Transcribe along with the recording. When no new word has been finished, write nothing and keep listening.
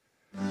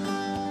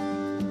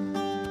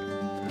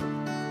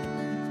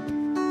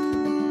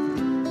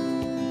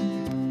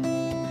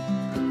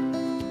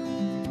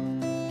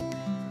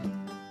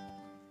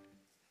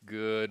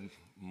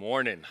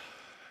morning.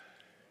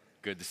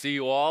 Good to see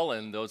you all,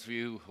 and those of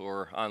you who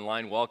are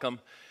online, welcome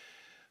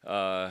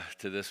to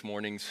this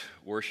morning's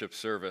worship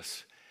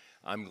service.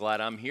 I'm glad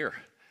I'm here.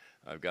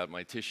 I've got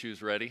my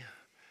tissues ready.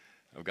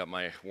 I've got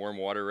my warm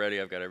water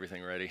ready. I've got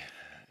everything ready.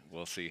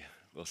 We'll see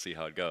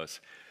how it goes.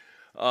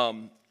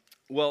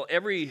 Well,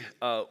 every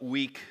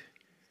week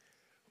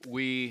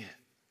we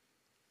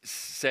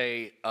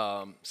say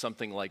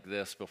something like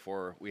this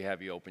before we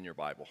have you open your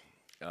Bible.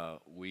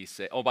 We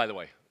say, oh, by the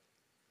way,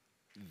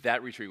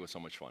 that retreat was so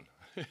much fun.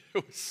 It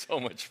was so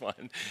much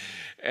fun.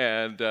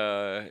 And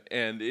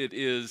it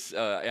is,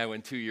 I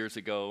went 2 years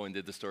ago and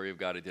did the story of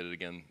God. I did it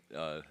again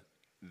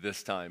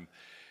this time.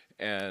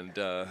 And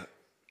the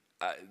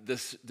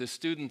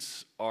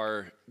students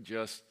are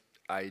just,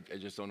 I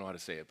just don't know how to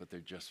say it, but they're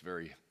just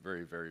very,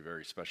 very, very,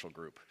 very special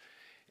group.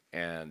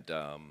 And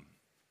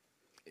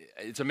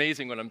it's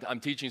amazing when I'm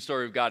teaching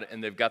Story of God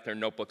and they've got their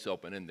notebooks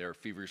open and they're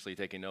feverishly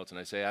taking notes, and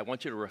I say, I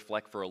want you to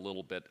reflect for a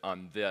little bit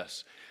on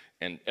this.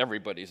 And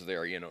everybody's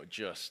there,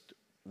 just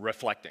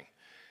reflecting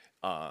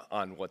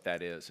on what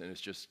that is. And it's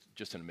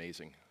just an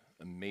amazing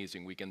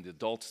weekend. The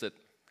adults that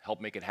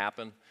helped make it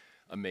happen,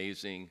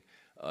 amazing.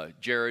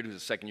 Jared, who's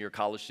a second-year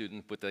college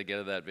student, put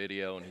together that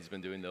video, and he's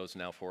been doing those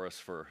now for us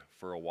for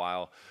a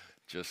while.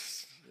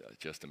 Just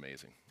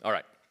amazing. All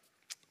right.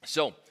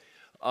 So,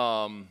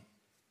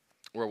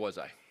 where was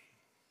I?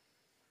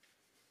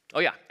 Oh,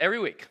 yeah, every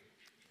week,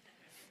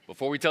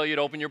 before we tell you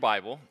to open your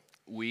Bible,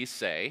 we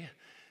say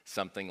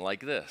something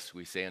like this.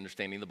 We say,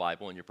 understanding the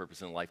Bible and your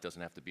purpose in life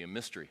doesn't have to be a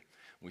mystery.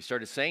 When we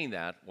started saying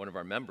that, one of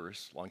our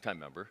members, longtime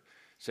member,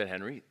 said,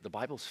 Henry, the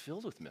Bible's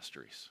filled with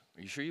mysteries.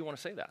 Are you sure you want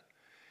to say that?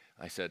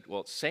 I said,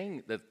 well,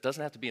 saying that it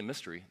doesn't have to be a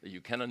mystery, that you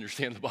can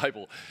understand the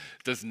Bible,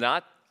 does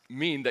not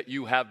mean that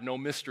you have no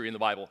mystery in the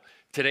Bible.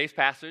 Today's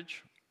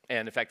passage,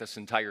 and in fact this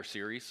entire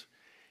series,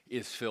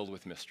 is filled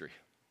with mystery.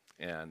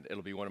 And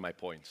it'll be one of my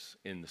points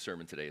in the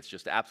sermon today. It's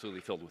just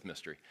absolutely filled with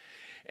mystery.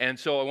 And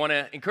so I want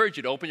to encourage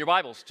you to open your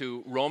Bibles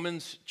to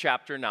Romans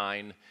chapter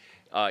 9.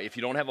 If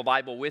you don't have a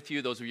Bible with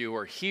you, those of you who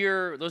are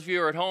here, those of you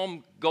who are at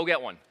home, go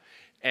get one.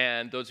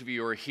 And those of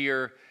you who are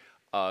here,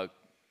 you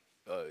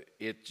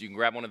can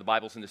grab one of the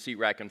Bibles in the seat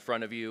rack in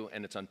front of you,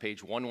 and it's on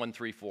page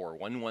 1134,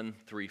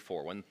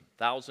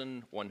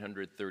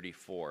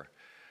 1134.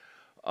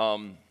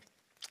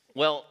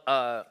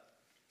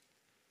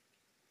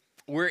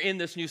 We're in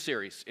this new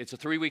series. It's a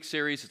 3-week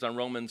series. It's on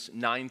Romans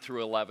 9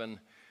 through 11.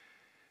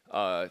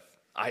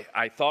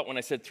 I thought when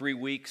I said 3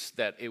 weeks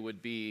that it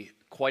would be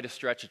quite a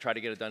stretch to try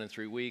to get it done in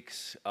 3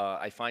 weeks.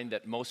 I find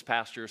that most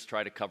pastors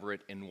try to cover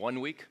it in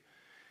 1 week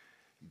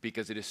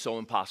because it is so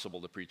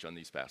impossible to preach on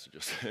these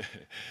passages.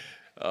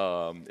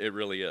 It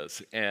really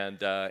is. And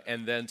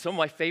then some of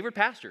my favorite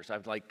pastors,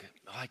 I'm like,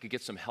 I could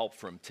get some help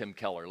from Tim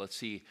Keller. Let's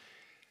see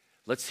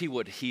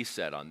what he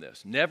said on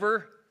this.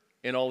 Never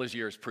in all his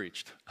years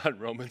preached on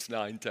Romans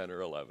 9, 10, or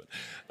 11.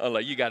 I'm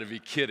like, you got to be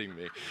kidding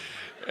me.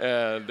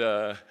 And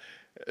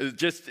it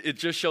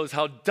just shows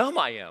how dumb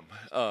I am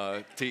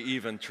to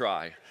even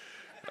try.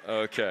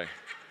 Okay.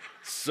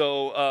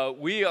 So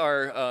we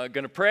are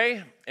going to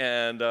pray,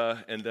 and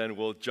then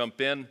we'll jump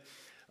in.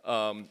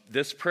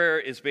 This prayer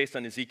is based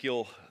on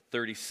Ezekiel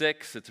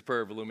 36. It's a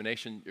prayer of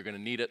illumination. You're going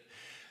to need it.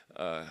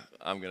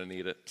 I'm going to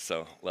need it.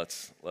 So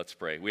let's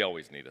pray. We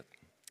always need it.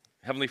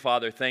 Heavenly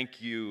Father, thank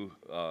you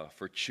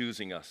for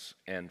choosing us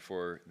and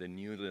for the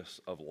newness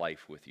of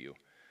life with you.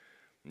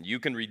 You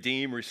can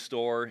redeem,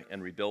 restore,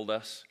 and rebuild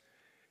us.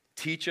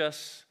 Teach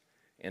us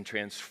and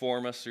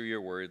transform us through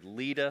your word.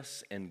 Lead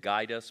us and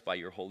guide us by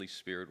your Holy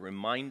Spirit.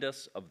 Remind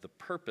us of the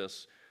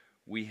purpose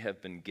we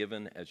have been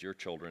given as your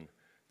children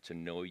to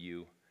know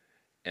you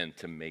and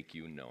to make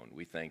you known.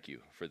 We thank you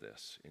for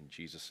this. In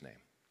Jesus'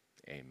 name,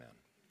 amen.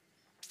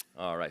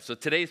 All right, so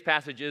today's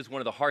passage is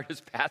one of the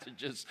hardest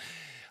passages,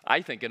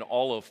 I think, in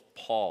all of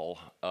Paul,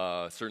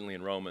 certainly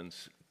in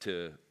Romans,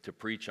 to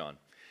preach on.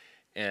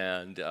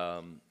 And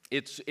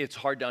it's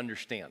hard to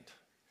understand.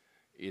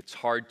 It's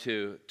hard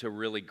to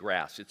really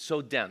grasp. It's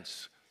so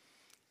dense.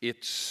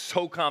 It's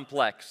so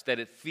complex that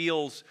it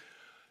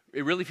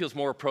really feels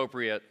more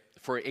appropriate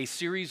for a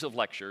series of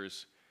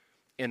lectures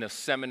in a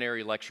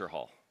seminary lecture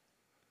hall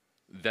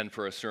than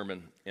for a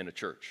sermon in a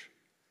church.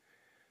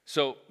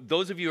 So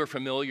those of you who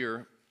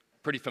are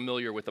pretty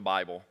familiar with the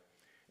Bible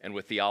and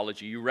with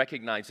theology, you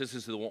recognize this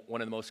is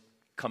one of the most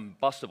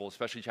combustible,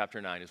 especially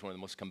chapter 9, is one of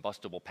the most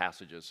combustible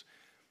passages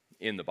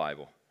in the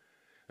Bible.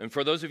 And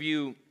for those of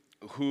you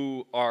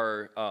who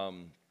are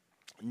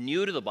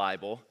new to the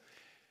Bible,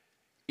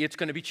 it's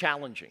going to be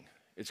challenging.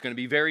 It's going to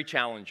be very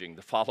challenging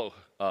to follow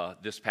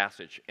this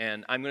passage.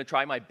 And I'm going to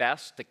try my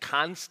best to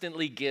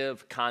constantly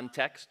give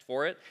context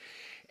for it.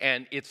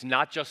 And it's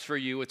not just for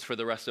you, it's for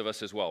the rest of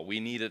us as well.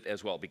 We need it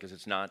as well because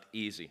it's not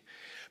easy.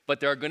 But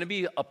there are going to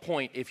be a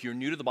point, if you're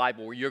new to the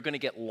Bible, where you're going to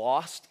get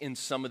lost in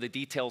some of the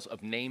details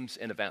of names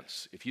and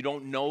events. If you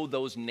don't know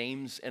those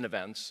names and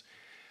events,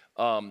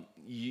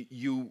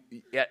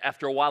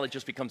 after a while, it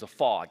just becomes a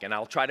fog. And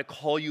I'll try to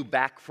call you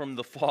back from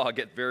the fog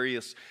at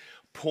various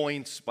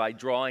points by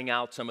drawing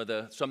out some of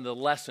the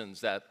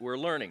lessons that we're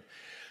learning.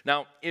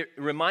 Now, it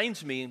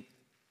reminds me,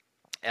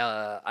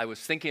 I was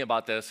thinking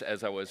about this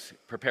as I was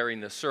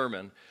preparing this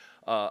sermon,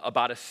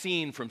 about a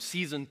scene from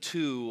season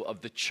 2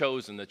 of The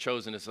Chosen. The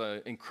Chosen is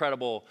an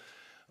incredible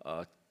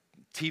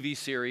TV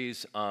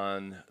series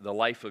on the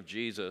life of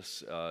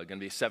Jesus. Going to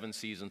be a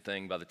 7-season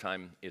thing by the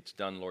time it's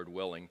done, Lord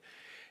willing.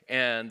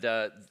 And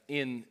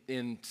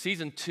in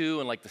season 2,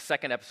 and like the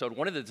second episode,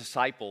 one of the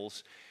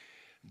disciples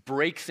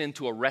breaks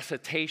into a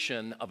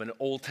recitation of an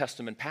Old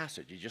Testament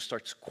passage. He just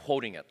starts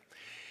quoting it.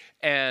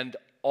 And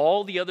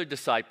all the other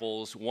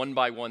disciples, one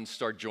by one,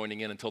 start joining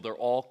in until they're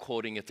all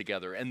quoting it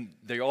together. And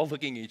they're all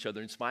looking at each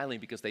other and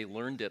smiling because they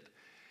learned it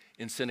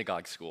in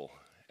synagogue school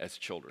as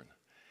children.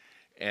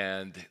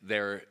 And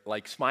they're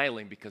like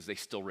smiling because they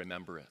still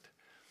remember it.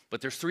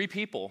 But there's 3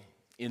 people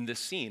in this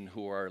scene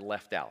who are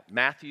left out.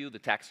 Matthew, the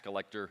tax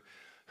collector,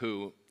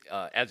 who,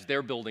 as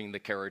they're building the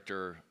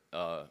character,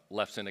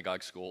 left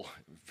synagogue school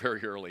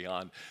very early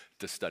on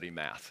to study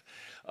math.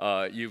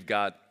 You've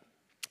got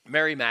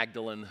Mary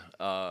Magdalene,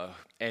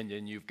 and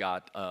then you've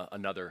got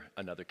another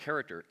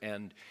character.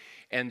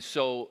 And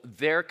so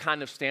they're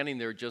kind of standing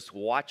there just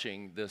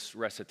watching this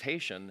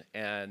recitation,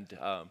 and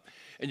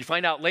you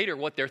find out later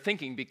what they're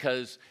thinking,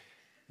 because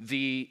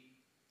the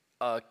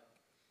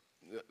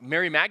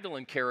Mary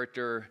Magdalene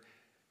character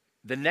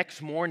the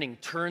next morning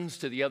turns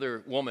to the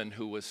other woman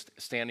who was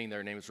standing there,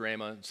 her name is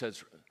Rama, and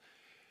says,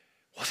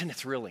 "Wasn't it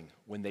thrilling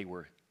when they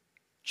were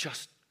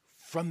just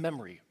from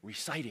memory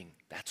reciting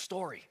that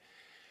story?"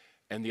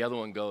 And the other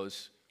one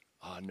goes,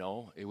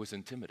 "No, it was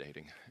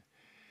intimidating."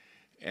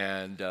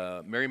 And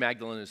Mary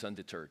Magdalene is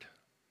undeterred.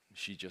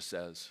 She just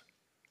says,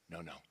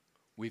 no,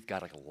 we've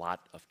got a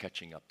lot of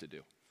catching up to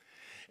do.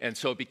 And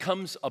so it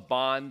becomes a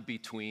bond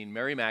between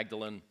Mary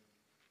Magdalene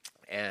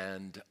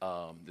and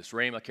this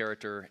Rama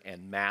character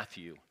and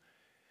Matthew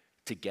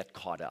to get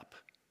caught up,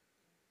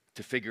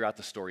 to figure out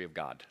the story of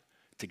God,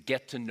 to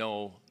get to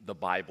know the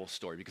Bible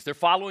story. Because they're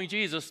following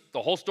Jesus,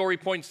 the whole story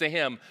points to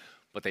him,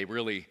 but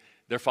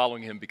they're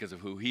following him because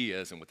of who he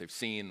is and what they've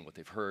seen, what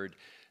they've heard,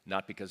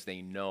 not because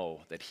they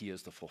know that he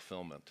is the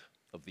fulfillment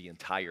of the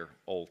entire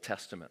Old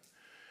Testament.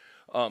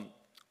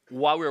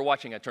 While we were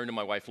watching, I turned to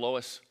my wife,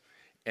 Lois,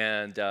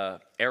 and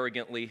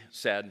arrogantly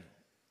said,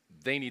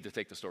 "They need to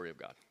take the story of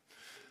God."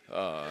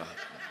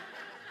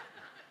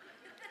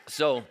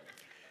 So,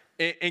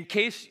 in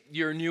case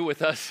you're new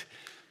with us,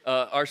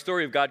 our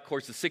Story of God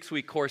course is a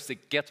 6-week course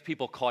that gets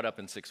people caught up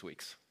in 6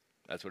 weeks.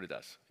 That's what it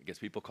does. It gets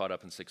people caught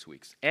up in 6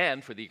 weeks.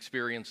 And for the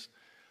experienced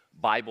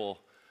Bible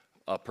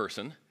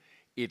person,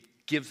 it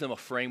gives them a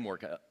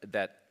framework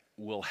that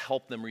will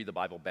help them read the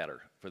Bible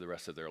better for the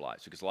rest of their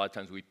lives. Because a lot of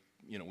times we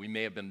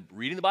may have been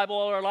reading the Bible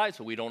all our lives,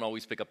 but we don't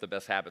always pick up the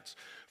best habits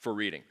for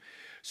reading.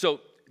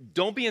 So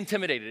don't be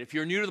intimidated. If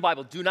you're new to the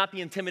Bible, do not be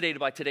intimidated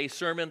by today's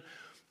sermon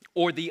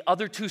or the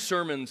other 2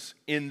 sermons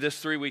in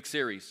this 3-week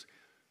series.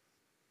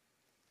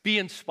 Be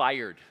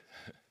inspired.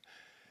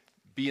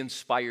 Be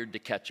inspired to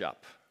catch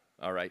up.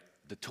 All right?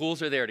 The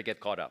tools are there to get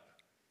caught up.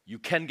 You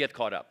can get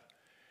caught up.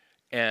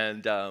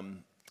 And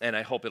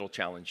I hope it'll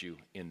challenge you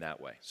in that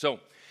way. So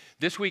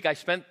this week, I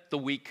spent the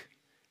week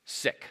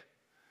sick.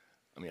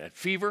 I had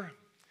fever.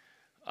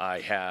 I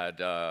had,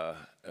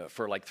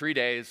 for like 3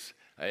 days,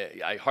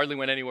 I hardly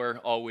went anywhere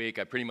all week.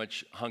 I pretty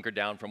much hunkered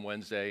down from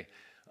Wednesday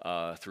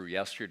through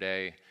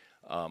yesterday.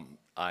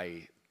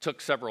 I took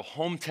several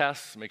home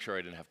tests, make sure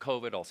I didn't have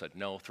COVID. All said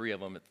no, 3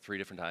 of them at 3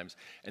 different times.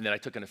 And then I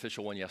took an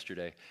official one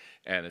yesterday,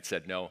 and it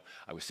said no.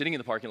 I was sitting in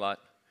the parking lot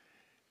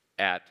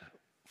at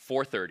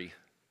 4:30,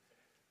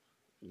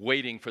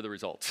 waiting for the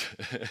results.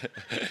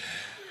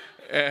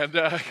 And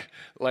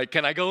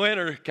can I go in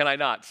or can I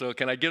not? So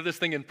can I give this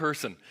thing in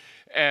person?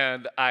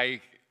 And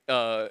I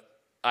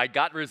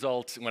got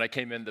results. When I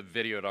came in, the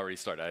video had already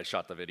started. I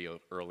shot the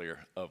video earlier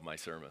of my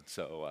sermon.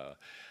 So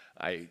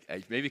I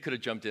maybe could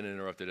have jumped in and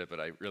interrupted it, but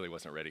I really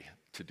wasn't ready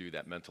to do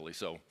that mentally.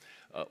 So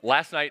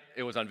last night,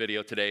 it was on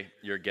video. Today,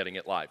 you're getting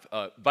it live.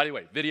 By the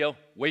way, video,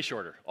 way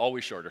shorter,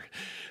 always shorter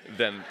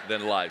than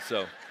live.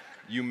 So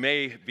you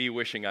may be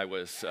wishing I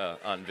was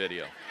on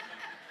video.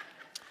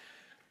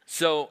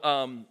 So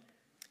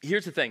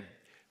here's the thing.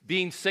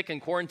 Being sick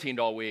and quarantined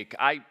all week,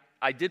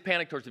 I did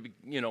panic towards the,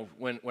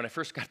 when I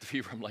first got the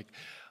fever, I'm like,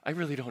 I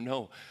really don't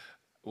know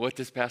what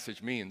this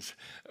passage means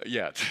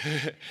yet.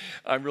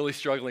 I'm really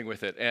struggling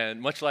with it,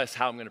 and much less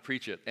how I'm going to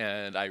preach it.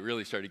 And I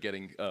really started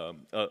getting a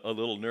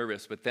little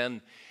nervous. But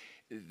then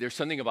there's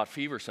something about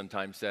fever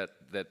sometimes that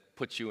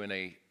puts you in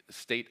a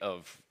state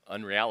of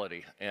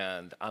unreality.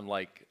 And I'm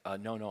like,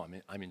 no,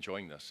 I'm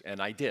enjoying this.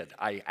 And I did.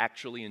 I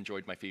actually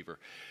enjoyed my fever.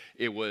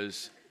 It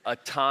was a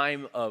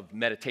time of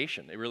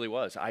meditation. It really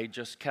was. I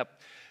just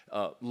kept...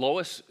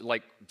 Lois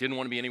didn't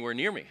want to be anywhere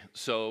near me,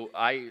 so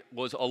I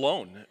was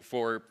alone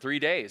for 3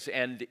 days,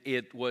 and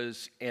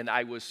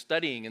I was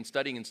studying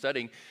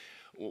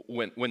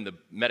when the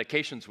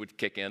medications would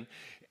kick in,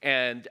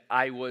 and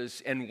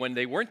when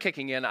they weren't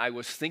kicking in, I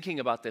was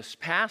thinking about this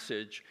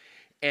passage,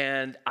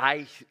 and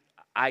I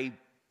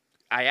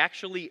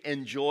actually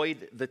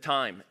enjoyed the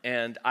time,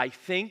 and I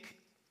think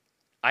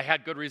I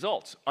had good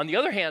results. On the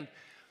other hand,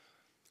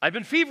 I've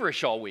been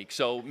feverish all week,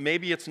 so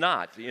maybe it's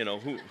not.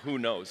 Who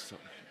knows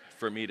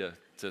for me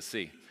to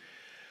see.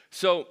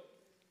 So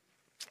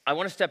I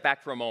want to step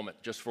back for a moment,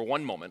 just for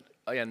one moment,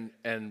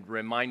 and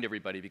remind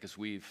everybody, because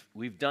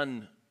we've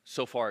done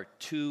so far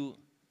 2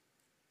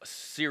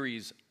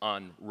 series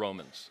on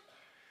Romans,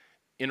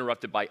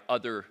 interrupted by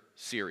other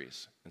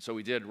series. And so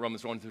we did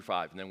Romans 1 through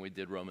 5, and then we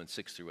did Romans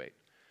 6 through 8.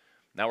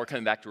 Now we're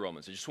coming back to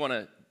Romans. I just want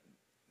to,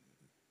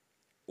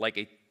 like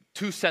a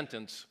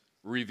 2-sentence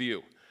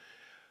review.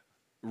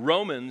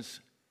 Romans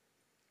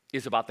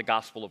is about the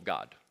gospel of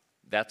God.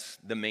 That's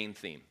the main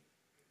theme.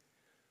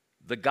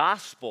 The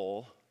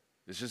gospel,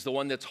 this is the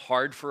one that's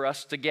hard for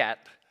us to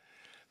get.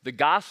 The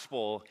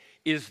gospel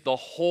is the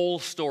whole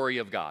story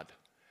of God.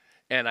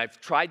 And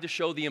I've tried to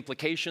show the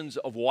implications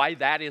of why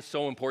that is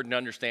so important to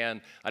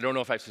understand. I don't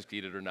know if I've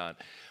succeeded or not.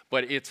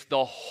 But it's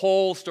the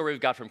whole story of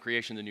God from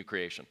creation to new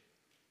creation.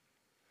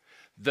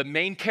 The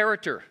main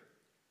character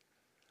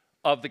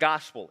of the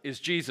gospel is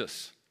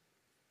Jesus.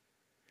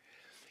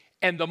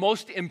 And the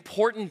most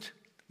important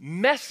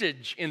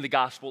message in the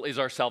gospel is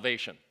our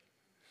salvation.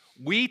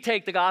 We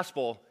take the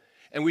gospel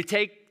and we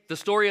take the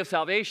story of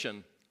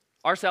salvation,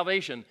 our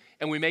salvation,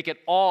 and we make it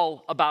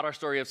all about our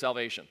story of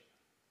salvation.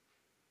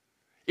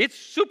 It's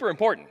super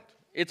important.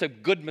 It's a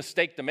good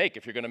mistake to make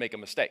if you're going to make a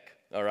mistake,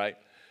 all right?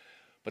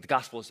 But the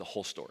gospel is the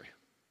whole story.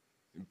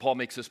 And Paul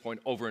makes this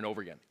point over and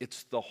over again.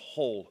 It's the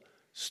whole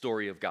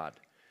story of God.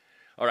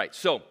 All right,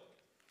 so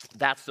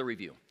that's the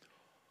review.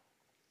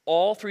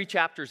 All 3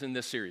 chapters in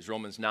this series,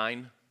 Romans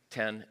 9,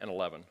 10, and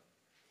 11,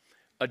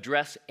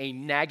 address a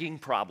nagging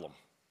problem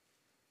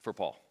for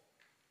Paul.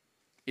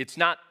 It's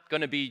not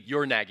going to be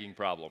your nagging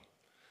problem,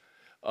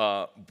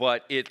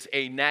 but it's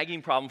a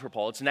nagging problem for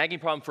Paul. It's a nagging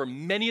problem for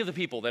many of the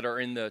people that are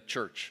in the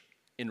church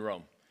in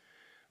Rome,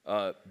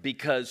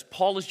 because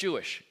Paul is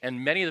Jewish,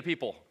 and many of the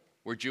people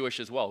were Jewish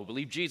as well, who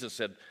believed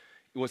Jesus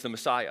was the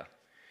Messiah.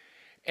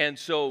 And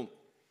so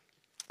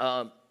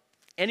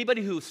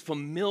anybody who's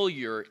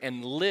familiar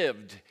and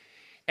lived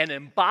and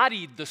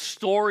embodied the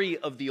story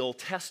of the Old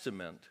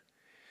Testament,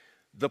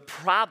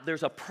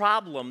 there's a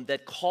problem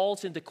that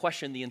calls into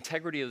question the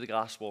integrity of the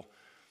gospel,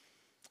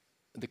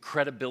 the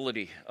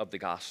credibility of the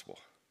gospel.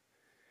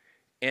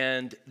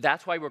 And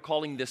that's why we're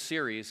calling this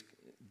series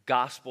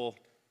Gospel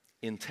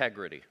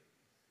Integrity.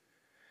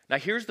 Now,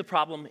 here's the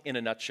problem in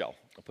a nutshell.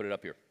 I'll put it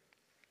up here.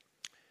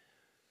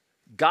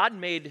 God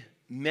made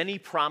many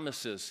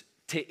promises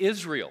to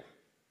Israel,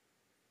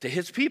 to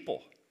his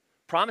people,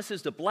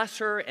 promises to bless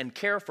her and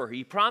care for her.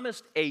 He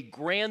promised a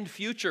grand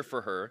future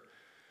for her.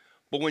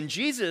 But when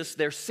Jesus,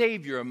 their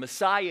Savior, a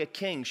Messiah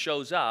King,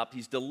 shows up,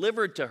 he's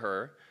delivered to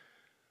her,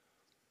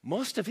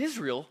 most of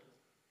Israel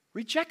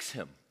rejects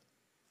him.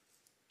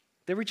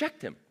 They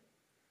reject him.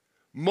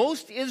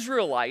 Most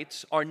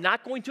Israelites are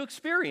not going to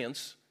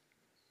experience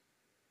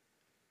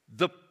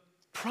the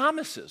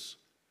promises,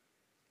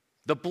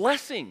 the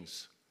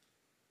blessings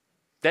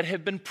that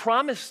have been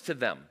promised to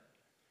them.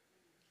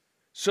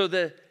 So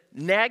the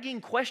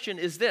nagging question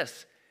is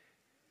this: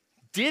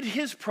 did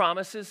his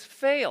promises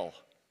fail?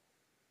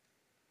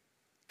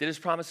 Did his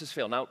promises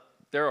fail? Now,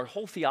 there are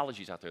whole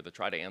theologies out there that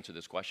try to answer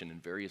this question in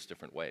various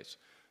different ways,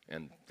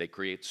 and they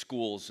create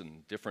schools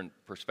and different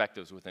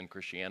perspectives within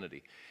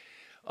Christianity.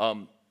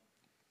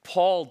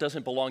 Paul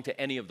doesn't belong to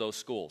any of those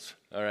schools,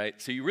 all right?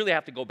 So you really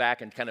have to go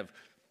back and kind of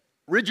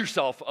rid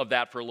yourself of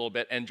that for a little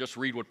bit and just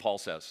read what Paul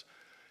says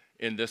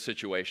in this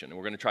situation, and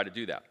we're going to try to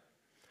do that.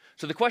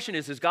 So the question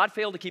is, has God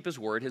failed to keep his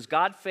word? Has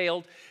God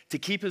failed to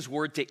keep his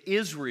word to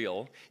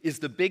Israel is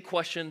the big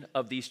question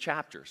of these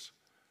chapters.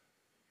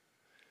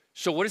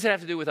 So what does it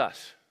have to do with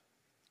us?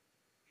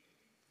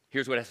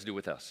 Here's what it has to do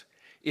with us.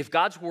 If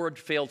God's word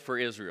failed for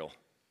Israel,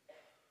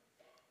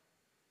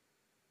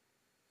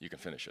 you can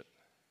finish it.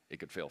 It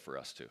could fail for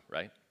us too,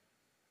 right?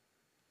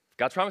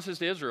 God's promises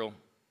to Israel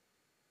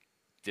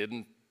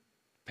didn't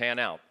pan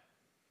out,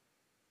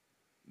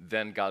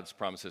 then God's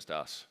promises to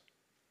us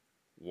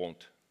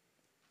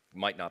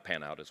might not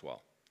pan out as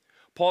well.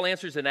 Paul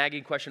answers the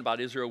nagging question about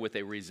Israel with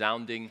a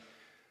resounding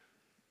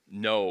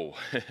no.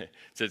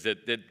 Says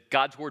that did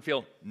God's word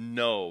fail?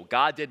 No.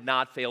 God did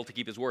not fail to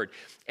keep his word.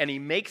 And he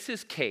makes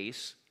his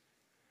case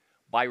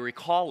by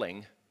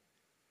recalling,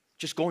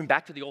 just going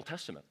back to the Old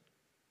Testament.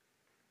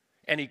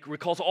 And he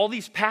recalls all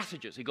these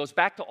passages. He goes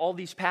back to all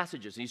these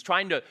passages. And he's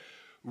trying to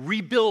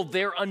rebuild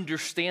their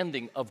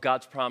understanding of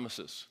God's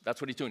promises.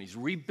 That's what he's doing. He's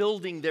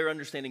rebuilding their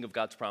understanding of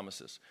God's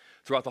promises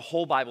throughout the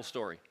whole Bible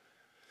story.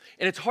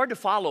 And it's hard to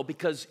follow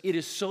because it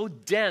is so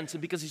dense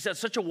and because he says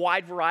such a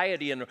wide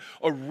variety and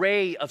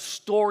array of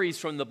stories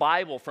from the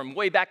Bible, from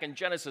way back in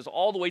Genesis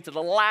all the way to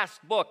the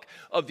last book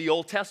of the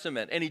Old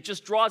Testament. And he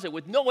just draws it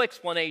with no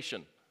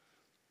explanation.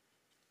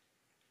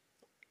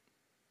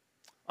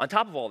 On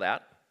top of all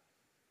that,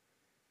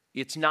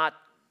 it's not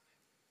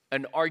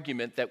an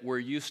argument that we're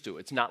used to.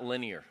 It's not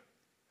linear.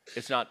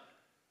 It's not,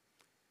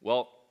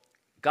 well,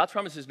 God's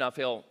promises not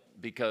fail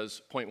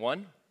because point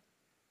 1,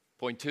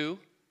 point 2,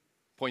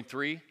 point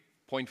 3,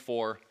 point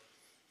 4,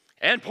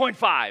 and point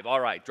 5. All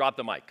right, drop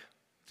the mic.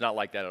 It's not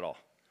like that at all.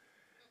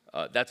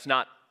 That's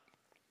not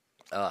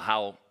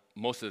how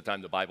most of the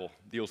time the Bible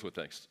deals with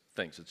things.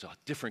 It's a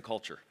different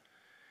culture.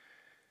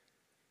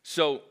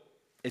 So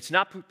it's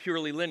not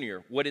purely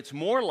linear. What it's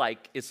more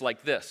like is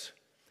like this.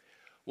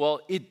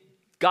 Well,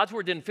 God's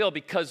word didn't fail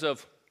because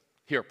of,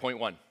 here, point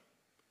 1.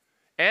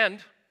 And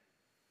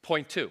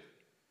point 2.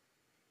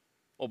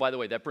 Oh, by the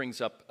way, that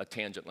brings up a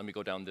tangent. Let me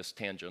go down this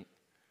tangent.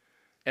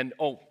 And,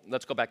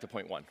 let's go back to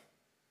point 1.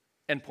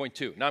 And point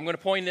 2. Now I'm going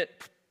to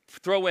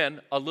throw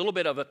in a little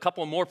bit of a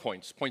couple more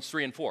points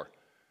 3 and 4.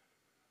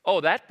 Oh,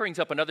 that brings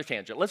up another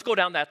tangent. Let's go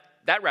down that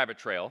rabbit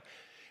trail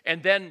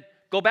and then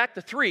go back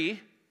to 3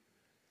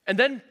 and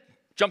then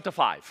jump to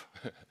 5.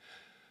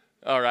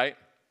 All right?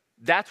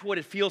 That's what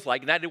it feels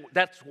like, and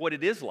that's what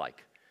it is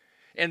like.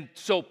 And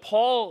so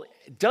Paul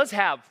does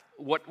have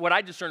what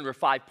I discern were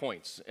 5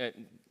 points.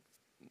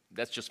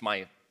 That's just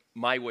my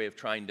way of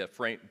trying to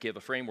give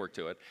a framework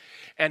to it.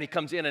 And he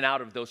comes in and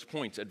out of those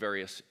points at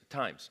various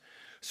times.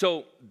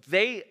 So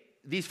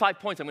these 5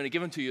 points, I'm going to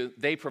give them to you,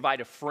 they provide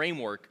a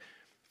framework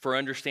for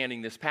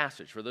understanding this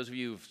passage. For those of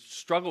you who've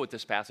struggled with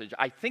this passage,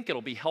 I think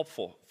it'll be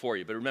helpful for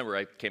you. But remember,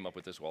 I came up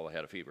with this while I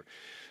had a fever.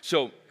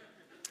 So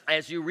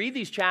as you read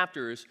these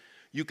chapters,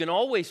 you can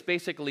always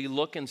basically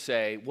look and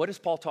say, what is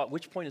Paul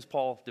which point is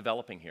Paul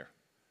developing here?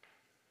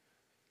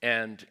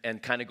 And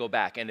kind of go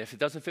back. And if it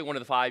doesn't fit one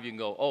of the 5, you can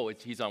go,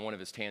 he's on one of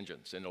his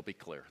tangents, and it'll be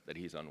clear that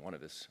he's on one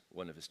of his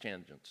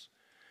tangents.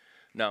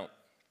 Now,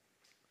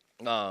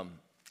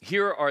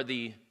 here are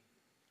the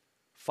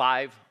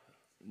 5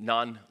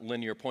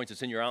 non-linear points.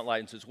 It's in your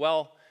outlines as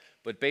well.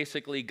 But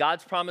basically,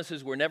 God's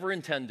promises were never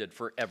intended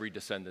for every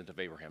descendant of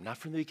Abraham. Not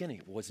from the beginning.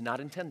 It was not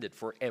intended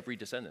for every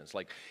descendant. It's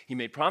like he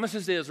made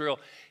promises to Israel.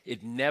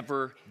 It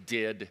never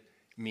did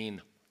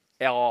mean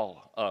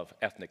all of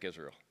ethnic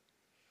Israel.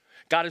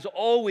 God has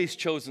always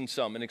chosen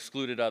some and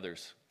excluded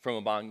others from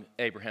among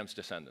Abraham's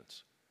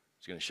descendants.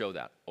 He's going to show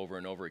that over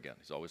and over again.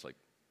 He's always like,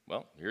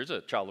 well, here's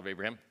a child of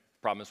Abraham.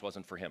 Promise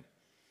wasn't for him.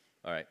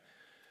 All right.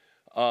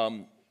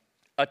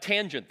 A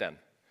tangent then.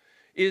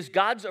 Is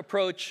God's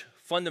approach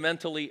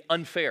fundamentally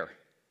unfair?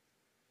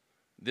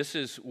 This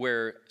is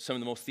where some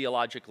of the most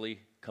theologically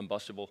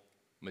combustible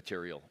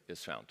material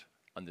is found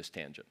on this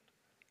tangent.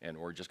 And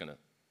we're just going to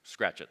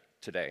scratch it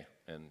today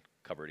and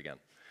cover it again.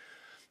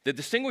 The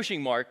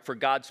distinguishing mark for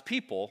God's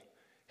people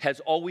has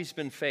always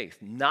been faith,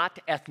 not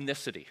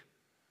ethnicity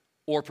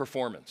or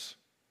performance.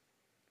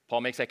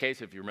 Paul makes that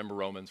case, if you remember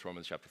Romans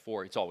chapter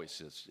 4, it's always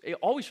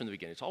from the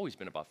beginning, it's always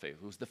been about faith.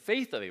 It was the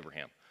faith of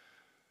Abraham,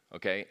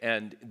 okay?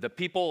 And the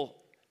people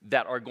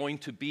that are going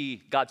to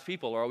be God's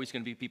people are always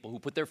going to be people who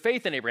put their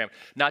faith in Abraham,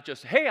 not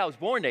just, hey, I was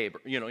born in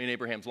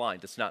Abraham's line.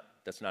 That's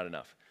not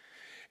enough.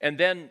 And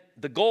then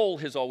the goal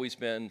has always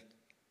been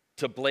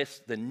to bless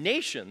the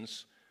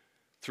nations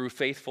through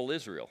faithful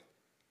Israel.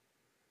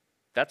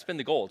 That's been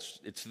the goal.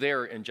 It's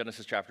there in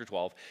Genesis chapter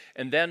 12.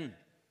 And then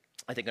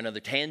I think another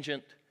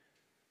tangent,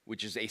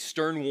 which is a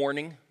stern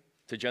warning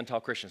to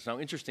Gentile Christians. Now,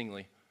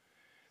 interestingly,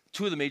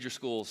 2 of the major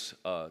schools,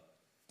 for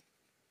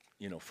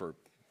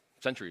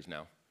centuries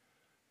now,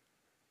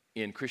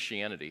 in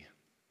Christianity,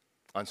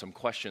 on some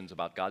questions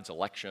about God's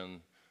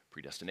election,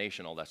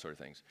 predestination, all that sort of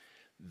things.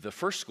 The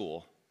first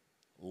school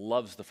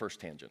loves the first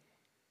tangent.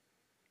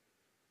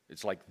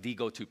 It's like the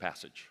go-to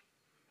passage,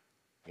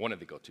 one of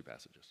the go-to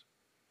passages.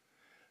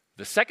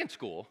 The second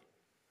school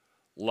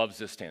loves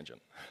this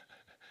tangent.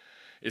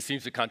 It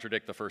seems to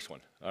contradict the first one,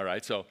 all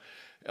right? So,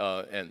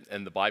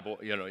 and the Bible,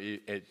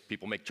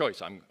 people make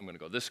choice. I'm going to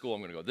go this school,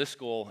 I'm going to go this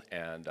school,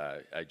 and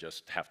I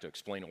just have to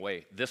explain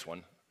away this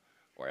one,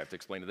 or I have to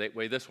explain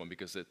away this one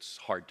because it's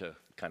hard to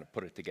kind of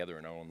put it together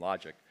in our own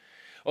logic.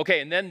 Okay,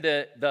 and then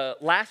the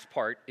last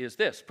part is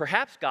this.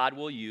 Perhaps God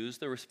will use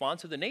the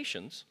response of the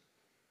nations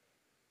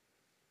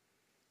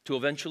to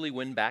eventually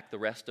win back the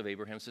rest of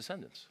Abraham's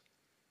descendants.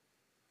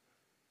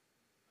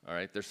 All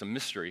right, there's some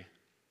mystery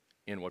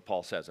in what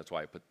Paul says. That's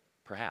why I put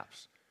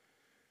perhaps.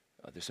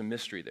 There's some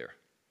mystery there.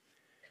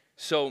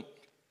 So,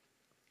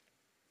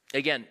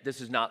 again, this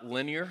is not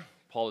linear.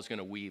 Paul is going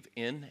to weave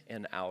in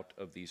and out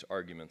of these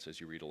arguments as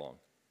you read along.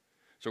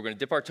 So we're going to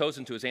dip our toes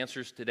into his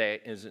answer today,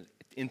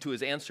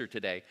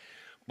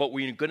 but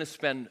we're going to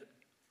spend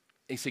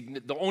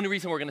the only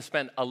reason we're going to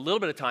spend a little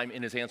bit of time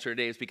in his answer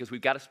today is because we've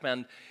got to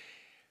spend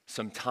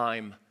some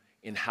time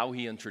in how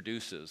he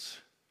introduces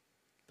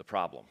the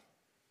problem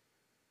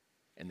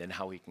and then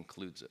how he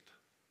concludes it.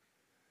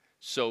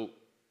 So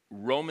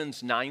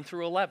Romans 9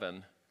 through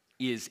 11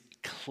 is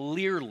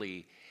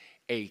clearly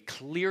a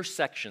clear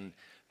section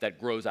that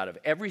grows out of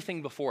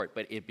everything before it,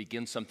 but it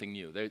begins something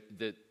new.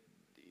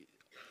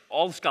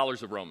 All the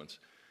scholars of Romans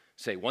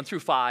say 1 through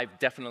 5,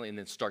 definitely, and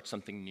then start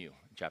something new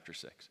in chapter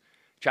 6.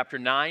 Chapter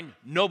 9,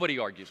 nobody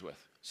argues with.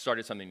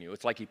 Started something new.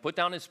 It's like he put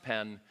down his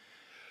pen,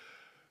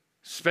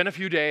 spent a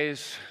few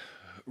days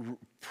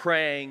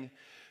praying,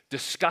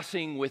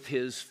 discussing with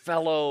his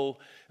fellow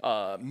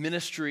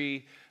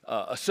ministry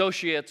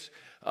associates.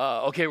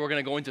 Okay, we're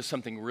going to go into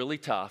something really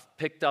tough.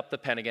 Picked up the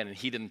pen again, and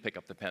he didn't pick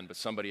up the pen, but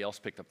somebody else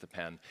picked up the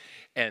pen.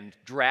 And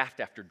draft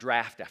after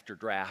draft after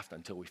draft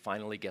until we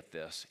finally get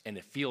this. And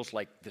it feels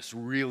like this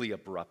really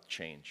abrupt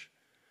change.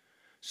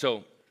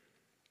 So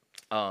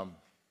how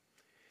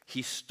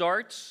he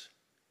starts,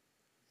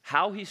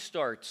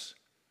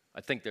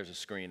 I think there's a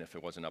screen if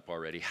it wasn't up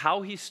already.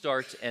 How he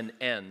starts and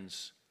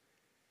ends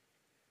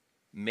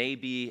may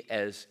be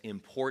as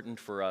important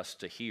for us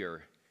to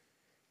hear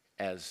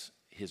as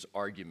his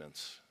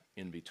arguments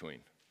in between.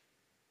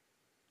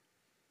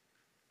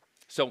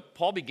 So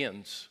Paul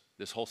begins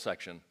this whole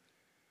section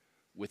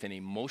with an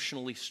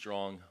emotionally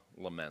strong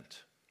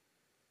lament.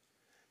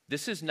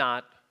 This is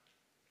not,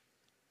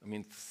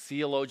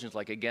 theologians,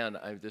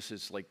 this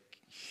is like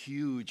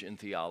huge in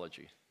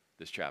theology,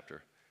 this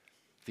chapter.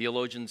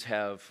 Theologians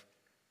have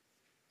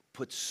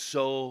put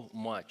so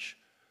much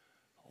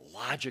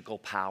logical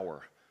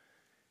power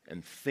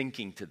and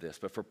thinking to this.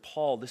 But for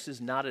Paul, this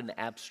is not an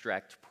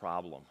abstract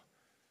problem.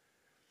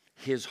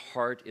 His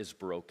heart is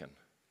broken.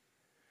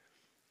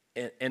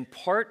 And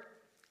part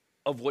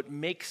of what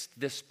makes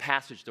this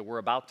passage that we're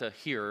about to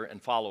hear and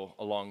follow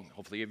along,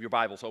 hopefully you have your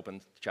Bibles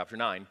open, chapter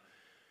 9,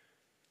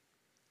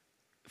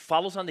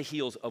 follows on the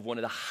heels of one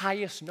of the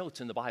highest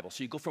notes in the Bible.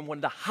 So you go from one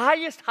of the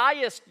highest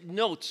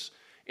notes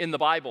in the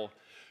Bible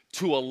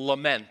to a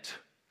lament,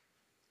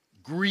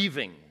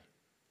 grieving.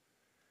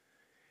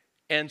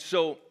 And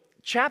so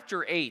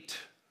chapter 8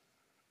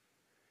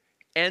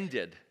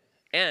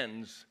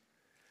 ends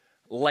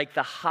like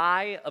the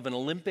high of an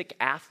Olympic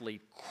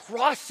athlete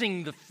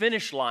crossing the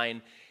finish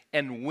line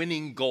and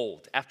winning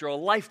gold after a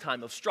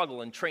lifetime of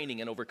struggle and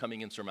training and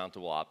overcoming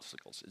insurmountable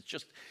obstacles.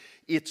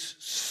 It's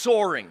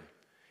soaring.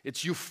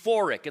 It's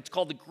euphoric. It's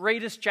called the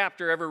greatest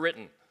chapter ever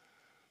written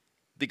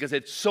because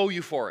it's so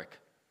euphoric.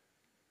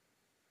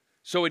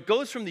 So it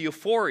goes from the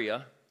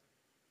euphoria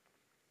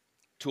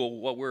to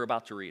what we're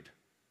about to read.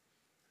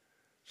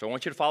 So I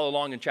want you to follow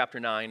along in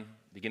chapter 9,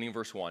 beginning in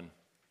verse 1,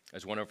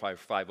 as one of our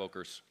five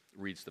Oakers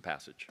reads the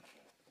passage.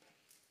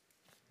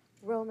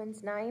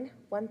 Romans 9,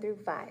 1 through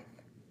 5.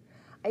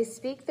 I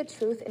speak the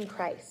truth in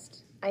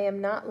Christ. I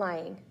am not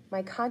lying.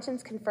 My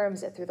conscience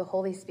confirms it through the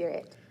Holy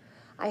Spirit.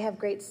 I have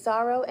great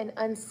sorrow and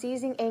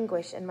unceasing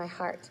anguish in my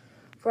heart,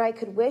 for I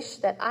could wish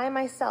that I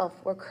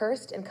myself were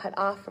cursed and cut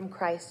off from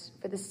Christ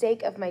for the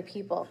sake of my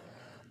people,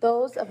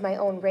 those of my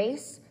own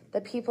race,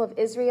 the people of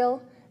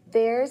Israel.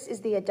 Theirs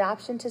is the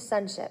adoption to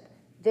sonship.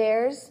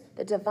 Theirs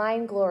the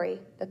divine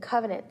glory, the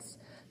covenants,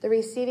 the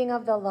receiving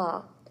of the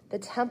law, the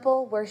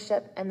temple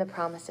worship, and the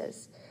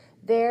promises.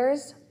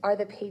 Theirs are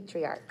the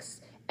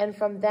patriarchs, and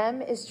from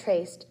them is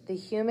traced the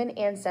human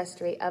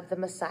ancestry of the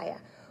Messiah,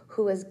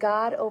 who is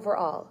God over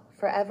all,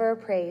 forever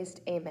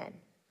praised. Amen.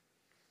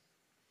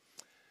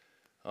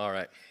 All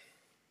right.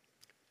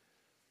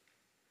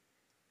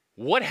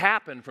 What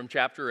happened from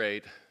chapter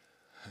 8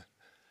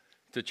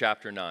 to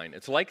chapter 9?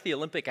 It's like the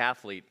Olympic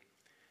athlete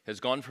has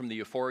gone from the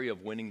euphoria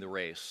of winning the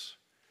race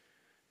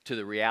to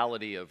the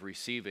reality of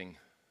receiving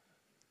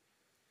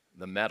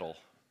the medal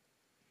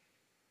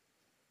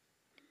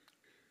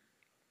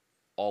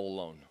all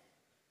alone.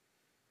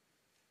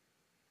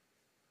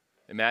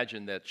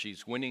 Imagine that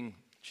she's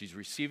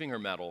receiving her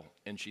medal,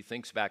 and she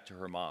thinks back to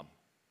her mom,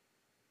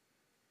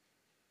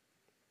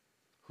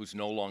 who's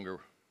no longer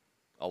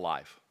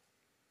alive,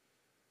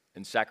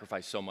 and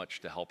sacrificed so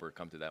much to help her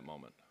come to that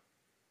moment.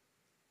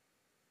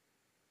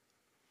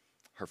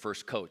 Her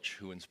first coach,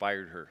 who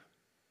inspired her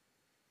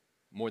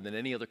more than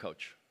any other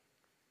coach,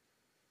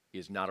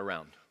 is not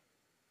around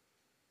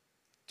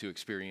to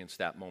experience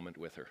that moment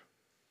with her.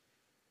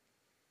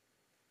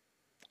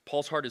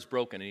 Paul's heart is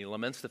broken, and he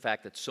laments the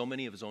fact that so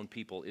many of his own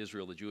people,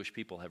 Israel, the Jewish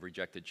people, have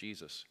rejected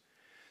Jesus.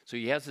 So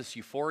he has this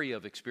euphoria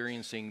of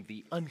experiencing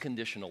the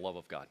unconditional love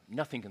of God.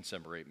 Nothing can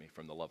separate me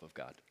from the love of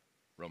God,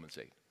 Romans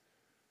 8.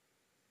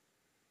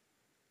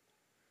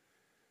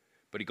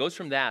 But he goes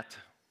from that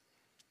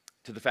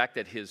to the fact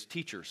that his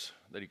teachers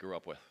that he grew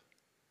up with,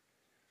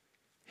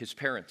 his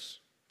parents,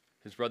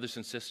 his brothers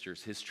and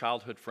sisters, his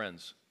childhood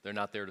friends, they're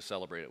not there to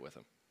celebrate it with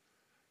him.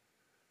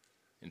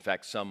 In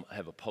fact, some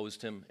have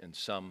opposed him, and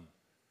some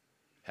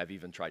have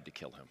even tried to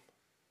kill him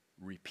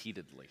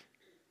repeatedly.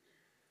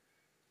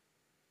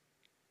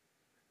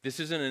 This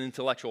isn't an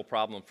intellectual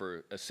problem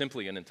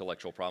simply an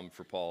intellectual problem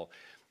for Paul.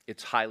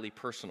 It's highly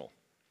personal.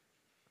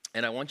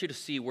 And I want you to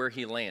see where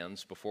he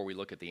lands before we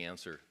look at the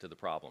answer to the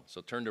problem.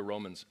 So turn to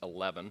Romans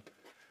 11,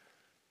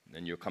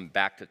 then you'll come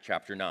back to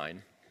chapter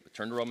 9. But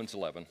turn to Romans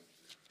 11,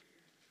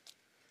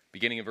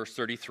 beginning in verse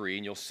 33,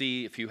 and you'll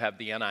see if you have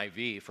the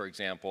NIV, for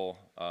example,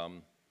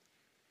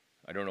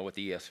 I don't know what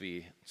the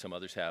ESV some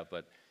others have,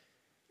 but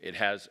it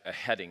has a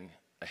heading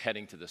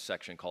to this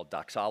section called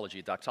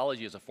doxology.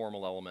 Doxology is a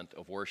formal element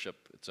of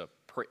worship. It's a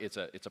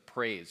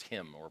praise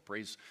hymn or a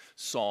praise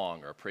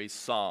song or a praise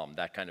psalm,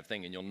 that kind of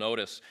thing. And you'll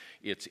notice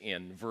it's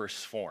in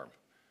verse form.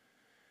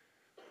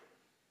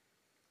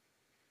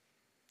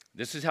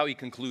 This is how he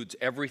concludes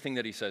everything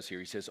that he says here.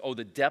 He says, "Oh,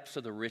 the depths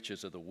of the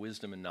riches of the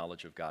wisdom and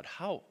knowledge of God.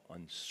 How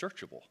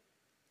unsearchable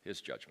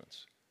his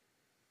judgments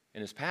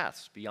and his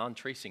paths beyond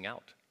tracing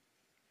out.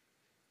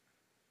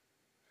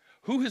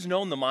 Who has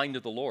known the mind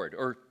of the Lord,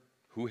 or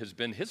who has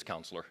been his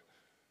counselor?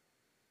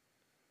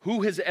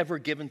 Who has ever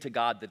given to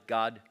God that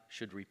God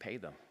should repay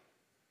them?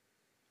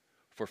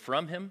 For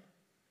from him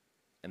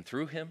and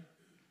through him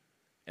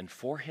and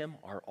for him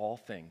are all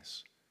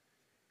things.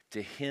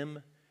 To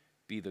him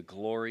be the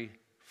glory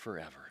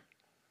forever.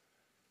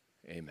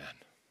 Amen.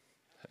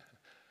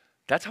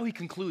 That's how he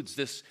concludes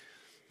this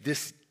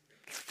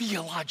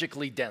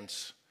theologically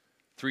dense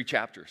 3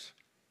 chapters.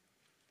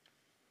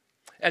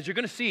 As you're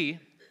going to see,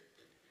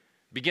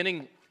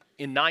 beginning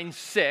in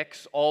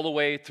 9:6 all the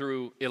way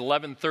through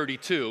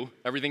 11:32,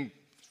 everything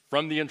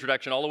from the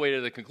introduction all the way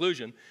to the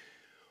conclusion,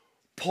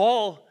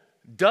 Paul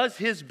does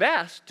his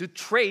best to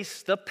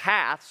trace the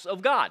paths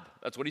of God.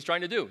 That's what he's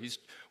trying to do.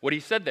 What he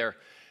said there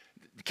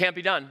can't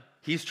be done.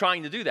 He's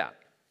trying to do that.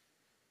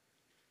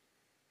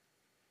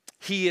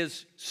 He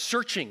is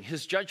searching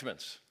his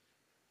judgments.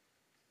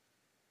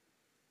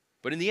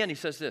 But in the end, he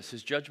says this: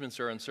 his judgments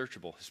are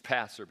unsearchable. His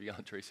paths are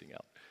beyond tracing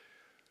out.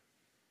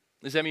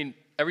 Does that mean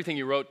everything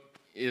he wrote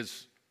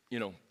is,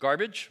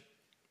 garbage?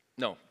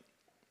 No.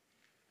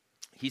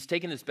 He's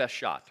taken his best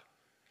shot,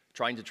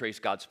 trying to trace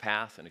God's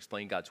path and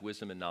explain God's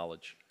wisdom and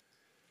knowledge.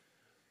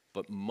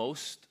 But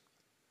most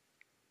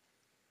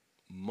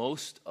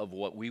of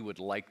what we would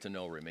like to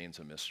know remains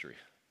a mystery.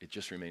 It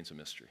just remains a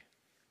mystery.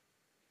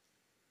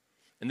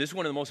 And this is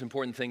one of the most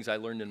important things I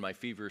learned in my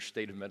feverish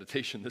state of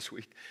meditation this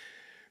week.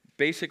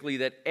 Basically,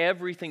 that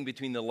everything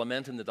between the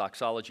lament and the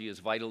doxology is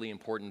vitally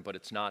important, but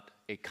it's not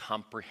a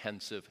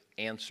comprehensive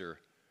answer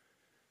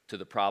to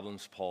the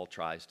problems Paul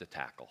tries to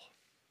tackle.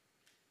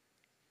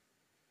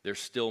 There's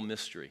still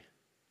mystery.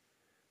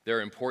 There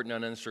are important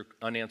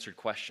unanswered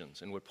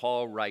questions. And what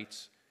Paul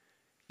writes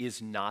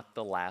is not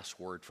the last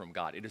word from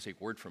God. It is a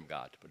word from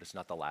God, but it's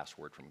not the last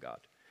word from God.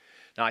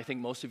 Now, I think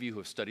most of you who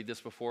have studied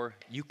this before,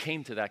 you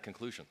came to that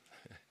conclusion.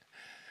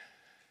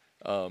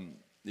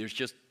 There's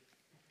just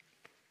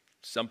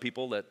some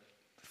people that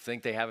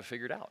think they have it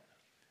figured out.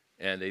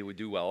 And they would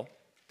do well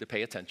to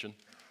pay attention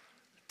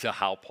to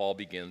how Paul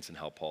begins and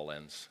how Paul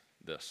ends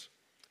this.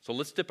 So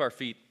let's dip our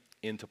feet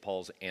into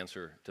Paul's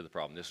answer to the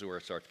problem. This is where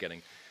it starts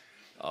getting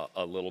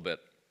a little bit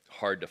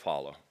hard to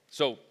follow.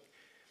 So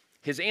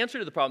his answer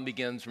to the problem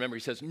begins, remember,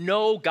 he says,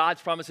 no,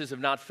 God's promises have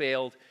not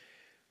failed.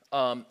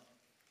 And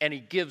he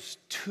gives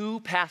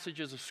 2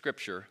 passages of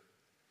Scripture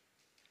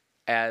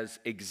as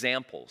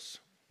examples.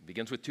 He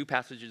begins with 2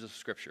 passages of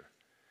Scripture.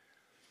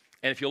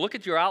 And if you look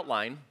at your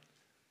outline,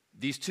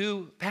 these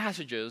 2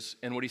 passages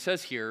and what he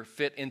says here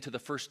fit into the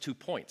first 2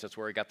 points. That's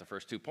where he got the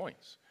first 2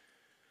 points.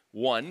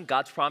 1,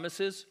 God's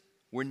promises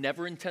were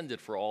never intended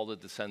for all the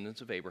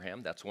descendants of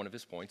Abraham. That's one of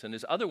his points. And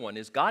his other one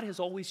is God has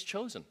always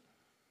chosen.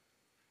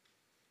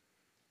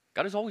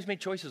 God has always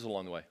made choices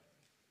along the way.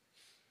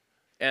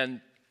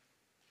 And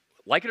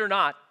like it or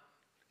not,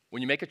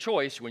 when you make a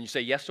choice, when you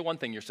say yes to one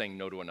thing, you're saying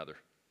no to another.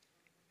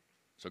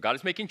 So God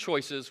is making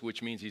choices,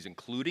 which means he's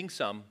including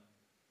some,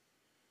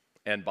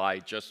 and by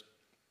just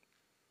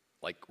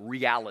like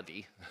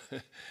reality,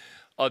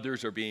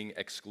 others are being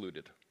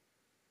excluded.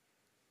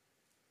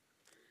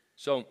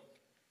 So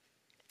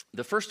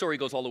the first story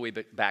goes all the way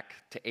back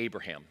to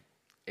Abraham.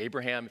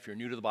 Abraham, if you're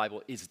new to the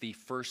Bible, is the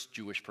first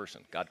Jewish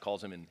person. God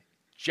calls him in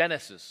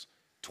Genesis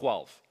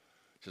 12.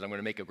 He says, I'm going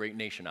to make a great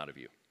nation out of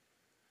you.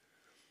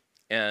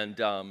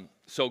 And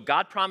so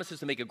God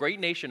promises to make a great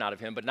nation out of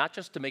him, but not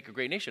just to make a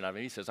great nation out of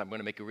him. He says, I'm going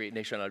to make a great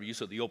nation out of you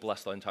so that you'll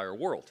bless the entire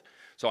world.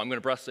 So I'm going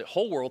to bless the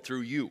whole world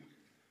through you.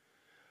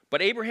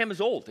 But Abraham is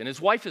old, and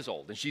his wife is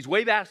old, and she's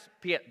way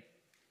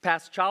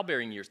past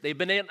childbearing years. They've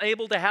been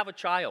unable to have a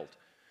child.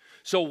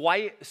 So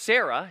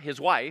Sarah, his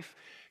wife,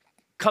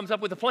 comes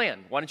up with a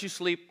plan. Why don't you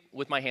sleep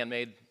with my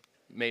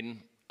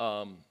maiden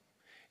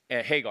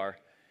Hagar,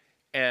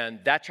 and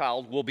that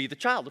child will be the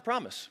child of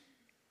promise.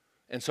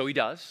 And so he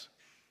does.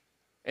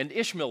 And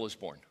Ishmael is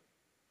born.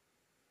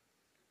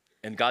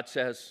 And God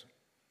says,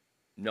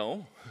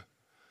 no,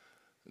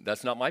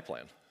 that's not my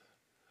plan.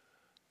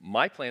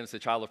 My plan is the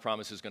child of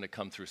promise is going to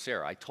come through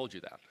Sarah. I told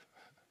you that.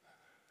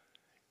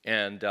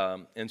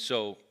 And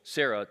so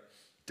Sarah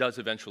does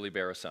eventually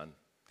bear a son.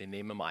 They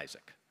name him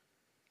Isaac.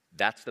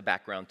 That's the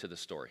background to the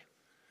story.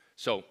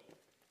 So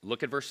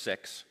look at verse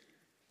 6.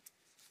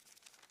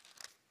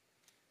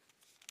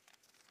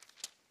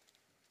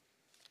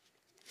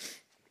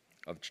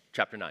 Of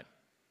chapter 9.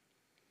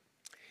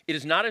 It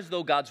is not as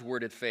though God's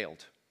word had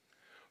failed,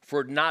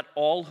 for not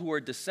all who are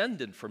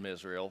descended from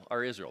Israel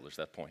are Israel. There's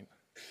that point.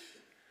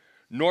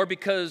 Nor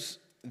because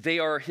they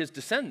are his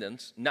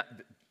descendants,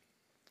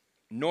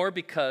 nor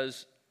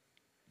because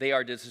they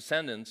are his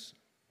descendants.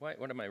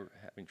 What am I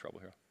having trouble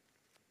here?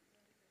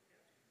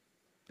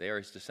 They are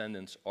his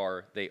descendants,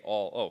 are they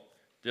all? Oh,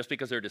 just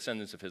because they're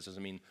descendants of his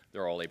doesn't mean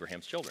they're all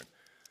Abraham's children.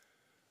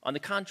 On the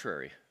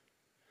contrary,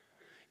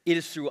 it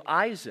is through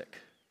Isaac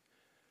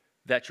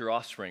that your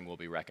offspring will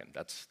be reckoned.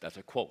 That's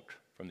a quote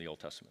from the Old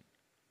Testament.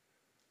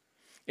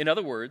 In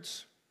other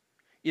words,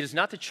 it is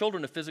not the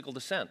children of physical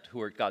descent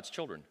who are God's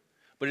children,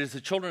 but it is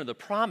the children of the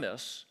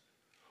promise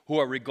who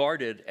are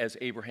regarded as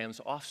Abraham's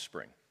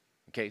offspring.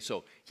 Okay,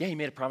 so yeah, he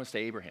made a promise to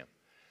Abraham,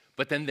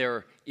 but then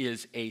there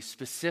is a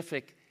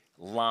specific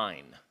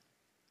line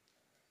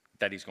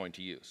that he's going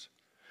to use.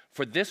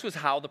 For this was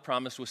how the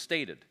promise was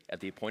stated. At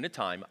the appointed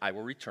time, I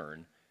will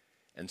return,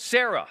 and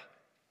Sarah,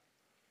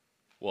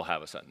 will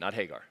have a son, not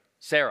Hagar.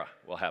 Sarah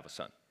will have a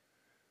son.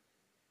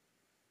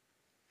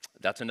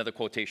 That's another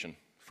quotation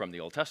from the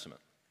Old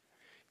Testament.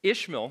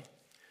 Ishmael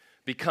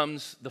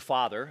becomes the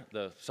father,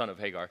 the son of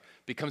Hagar,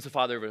 becomes the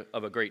father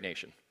of a great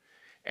nation.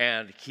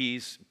 But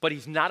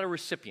he's not a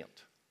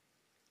recipient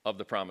of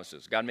the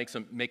promises. God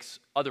makes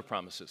other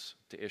promises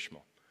to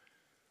Ishmael.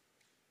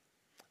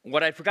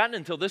 What I'd forgotten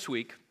until this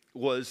week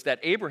was that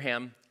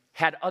Abraham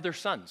had other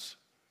sons.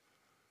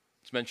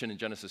 It's mentioned in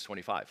Genesis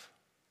 25.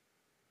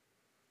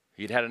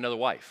 He'd had another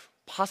wife,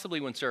 possibly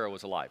when Sarah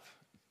was alive.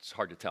 It's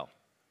hard to tell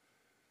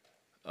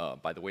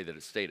by the way that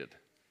it's stated.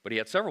 But he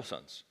had several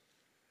sons,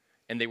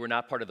 and they were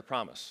not part of the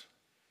promise.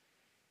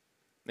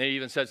 And it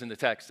even says in the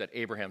text that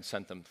Abraham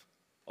sent them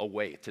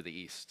away to the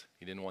east.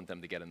 He didn't want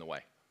them to get in the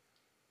way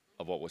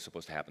of what was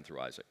supposed to happen through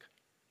Isaac.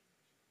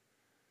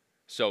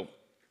 So,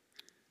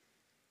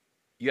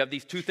 you have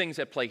these two things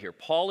at play here.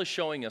 Paul is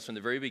showing us from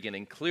the very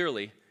beginning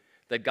clearly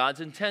that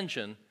God's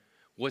intention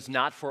was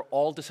not for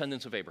all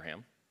descendants of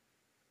Abraham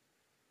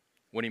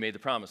when he made the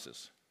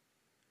promises.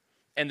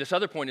 And this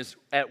other point is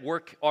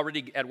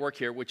already at work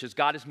here, which is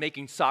God is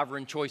making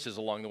sovereign choices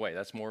along the way.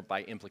 That's more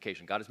by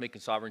implication. God is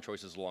making sovereign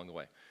choices along the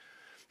way.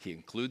 He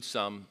includes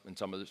some, and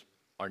some others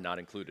are not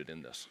included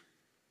in this.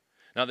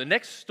 Now, the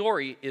next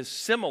story is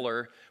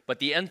similar, but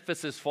the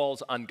emphasis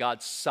falls on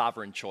God's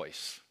sovereign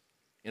choice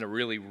in a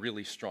really,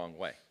 really strong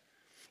way.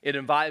 It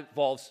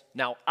involves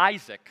now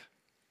Isaac,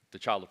 the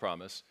child of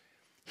promise,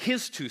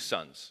 his two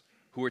sons,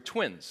 who are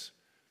twins.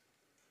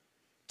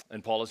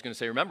 And Paul is going to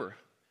say, remember,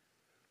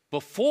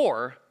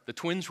 before the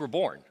twins were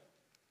born,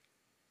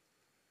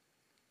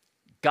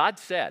 God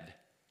said,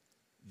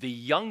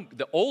 the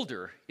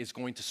older is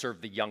going to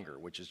serve the younger,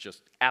 which is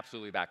just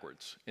absolutely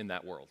backwards in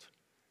that world.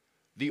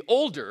 The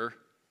older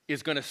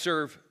is going to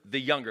serve the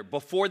younger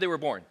before they were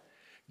born.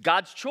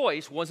 God's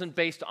choice wasn't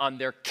based on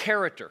their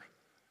character.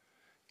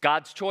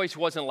 God's choice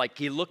wasn't like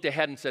he looked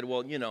ahead and said,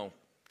 well,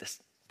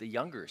 the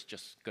younger is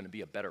just going to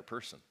be a better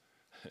person.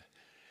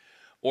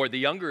 Or the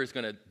younger is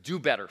going to do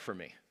better for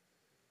me.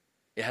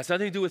 It has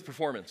nothing to do with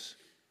performance.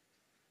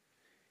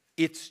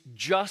 It's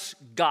just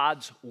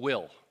God's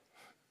will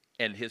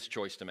and his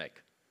choice to make.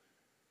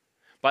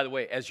 By the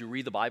way, as you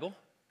read the Bible,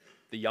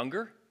 the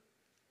younger,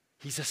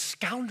 he's a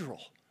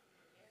scoundrel.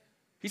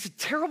 He's a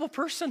terrible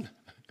person.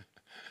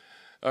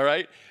 All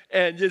right?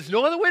 And there's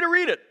no other way to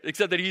read it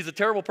except that he's a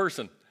terrible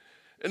person.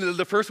 And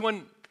the first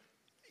one,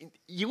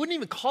 you wouldn't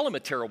even call him a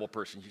terrible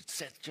person. You'd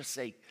just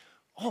say,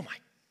 oh my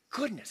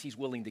goodness, he's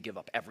willing to give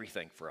up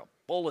everything for a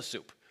bowl of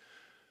soup.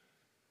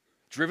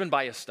 Driven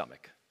by his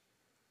stomach.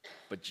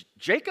 But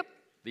Jacob,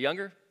 the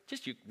younger,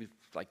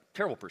 like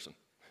terrible person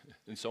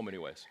in so many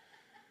ways.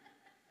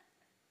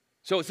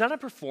 So it's not on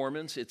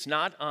performance, it's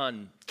not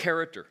on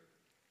character.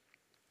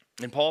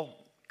 And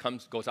Paul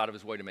goes out of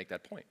his way to make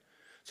that point.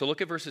 So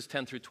look at verses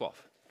 10 through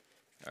 12.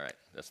 All right,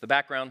 that's the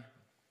background.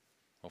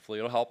 Hopefully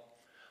it'll help.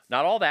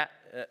 Not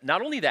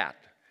only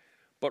that,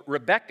 but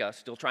Rebekah,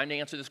 still trying to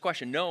answer this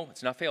question. No,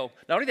 it's not failed.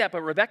 Not only that,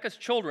 but Rebekah's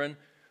children,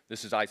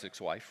 this is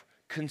Isaac's wife,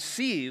 were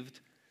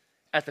conceived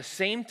at the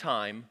same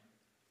time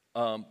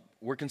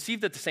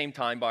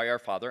by our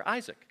father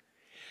Isaac.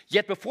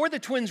 Yet before the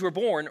twins were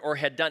born or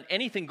had done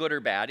anything good or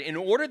bad, in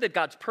order that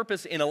God's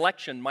purpose in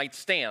election might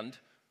stand,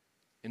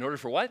 in order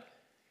for what?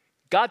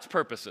 God's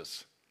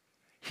purposes.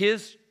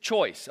 His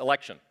choice,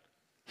 election.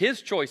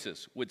 His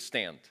choices would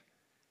stand.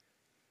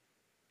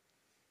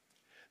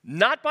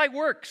 Not by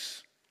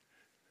works,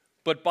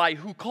 but by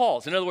who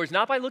calls. In other words,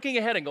 not by looking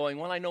ahead and going,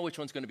 well, I know which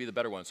one's going to be the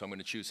better one, so I'm going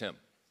to choose him.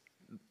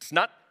 It's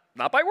not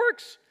by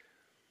works.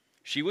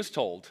 She was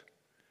told,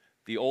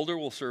 the older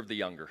will serve the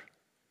younger.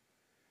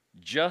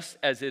 Just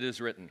as it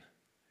is written,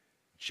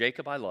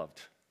 Jacob I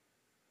loved,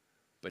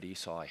 but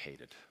Esau I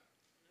hated.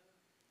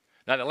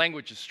 Now, the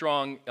language is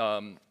strong.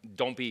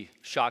 Don't be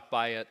shocked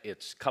by it.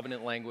 It's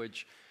covenant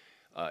language.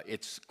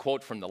 It's a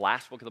quote from the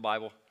last book of the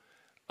Bible.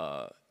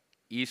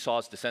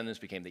 Esau's descendants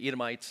became the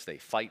Edomites. They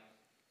fight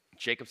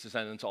Jacob's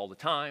descendants all the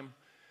time.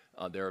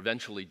 They're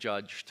eventually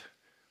judged,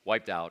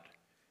 wiped out,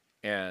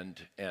 and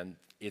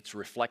it's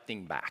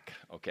reflecting back,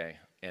 okay?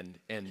 And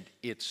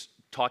it's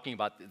talking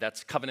about,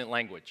 that's covenant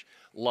language,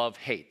 love,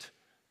 hate.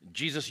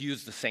 Jesus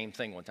used the same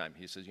thing one time.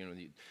 He says,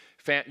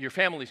 your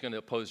family's going to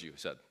oppose you, he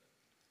said.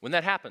 When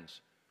that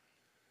happens,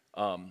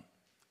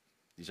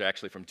 these are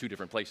actually from two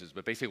different places,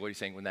 but basically what he's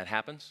saying, when that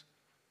happens,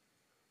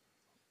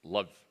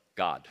 love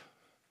God,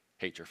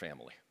 hate your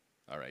family.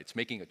 All right, it's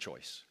making a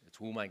choice. It's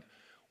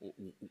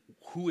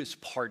who is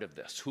part of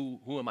this? Who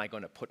am I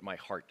going to put my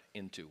heart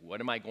into? What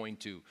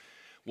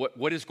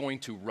is going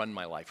to run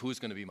my life? Who's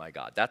going to be my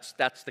God? That's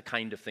the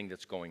kind of thing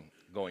that's going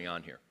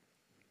on here.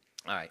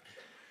 All right.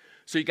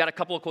 So you got a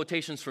couple of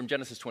quotations from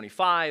Genesis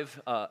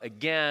 25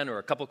 again, or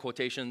a couple of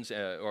quotations,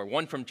 or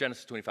one from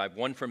Genesis 25,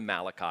 one from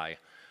Malachi,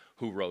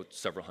 who wrote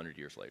several hundred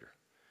years later.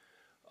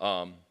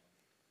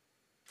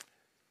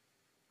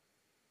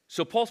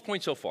 So Paul's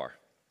point so far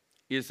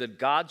is that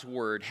God's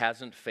word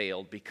hasn't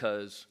failed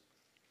because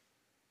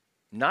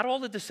not all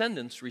the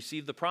descendants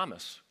received the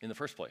promise in the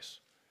first place.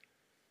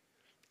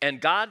 And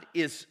God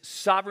is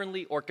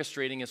sovereignly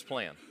orchestrating his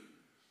plan.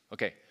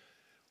 Okay,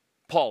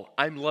 Paul,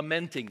 I'm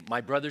lamenting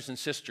my brothers and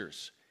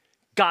sisters.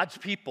 God's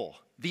people,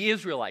 the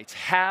Israelites,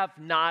 have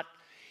not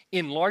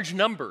in large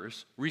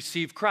numbers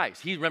received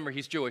Christ. Remember,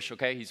 he's Jewish,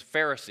 okay? He's a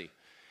Pharisee.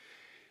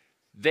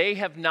 They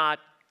have not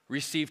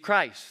received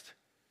Christ.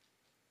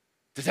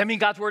 Does that mean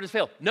God's word has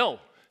failed? No,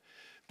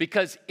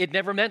 because God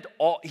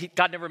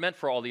never meant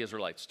for all the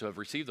Israelites to have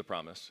received the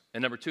promise.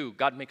 And number two,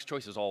 God makes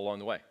choices all along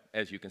the way,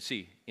 as you can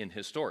see in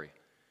his story.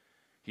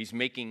 He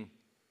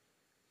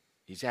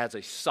has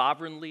a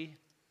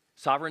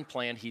sovereign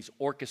plan. He's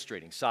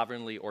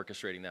sovereignly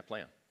orchestrating that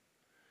plan.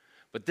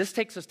 But this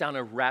takes us down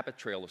a rabbit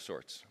trail of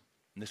sorts.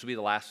 And this will be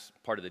the last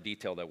part of the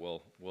detail that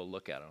we'll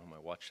look at on my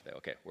watch today.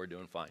 Okay, we're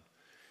doing fine.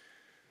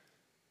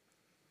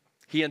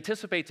 He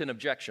anticipates an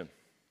objection,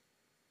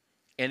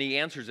 and he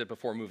answers it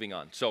before moving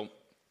on. So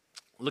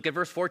look at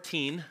verse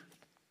 14.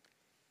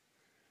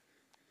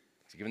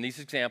 So given these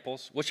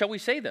examples, what shall we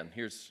say then?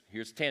 Here's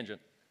a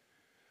tangent.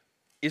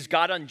 Is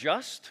God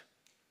unjust?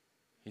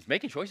 He's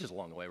making choices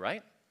along the way,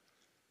 right?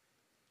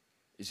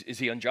 Is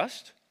he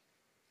unjust?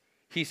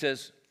 He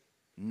says,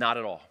 not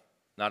at all.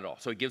 Not at all.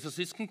 So he gives us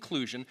his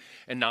conclusion,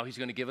 and now he's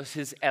going to give us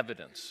his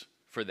evidence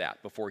for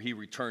that before he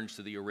returns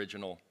to the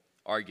original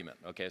argument.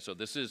 Okay, so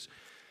this is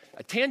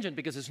a tangent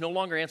because it's no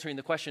longer answering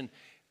the question,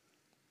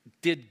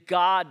 did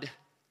God's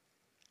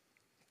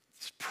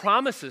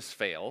promises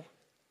fail?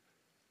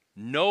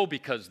 No,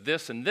 because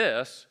this and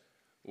this.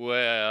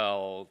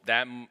 Well,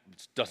 that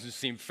doesn't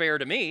seem fair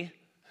to me.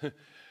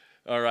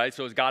 All right,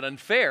 so is God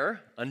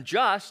unfair,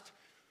 unjust?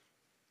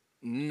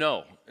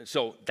 No.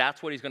 So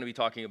that's what he's going to be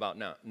talking about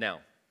now.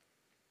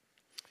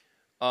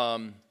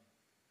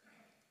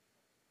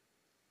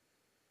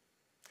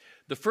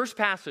 The first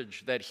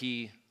passage that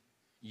he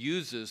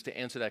uses to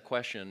answer that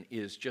question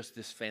is just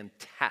this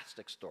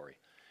fantastic story.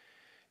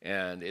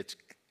 And it's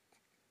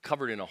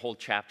covered in a whole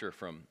chapter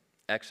from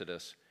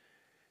Exodus.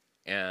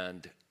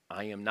 And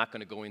I am not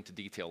going to go into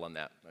detail on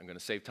that. I'm going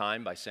to save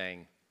time by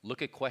saying,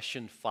 look at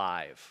question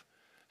 5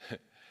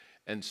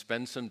 and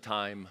spend some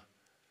time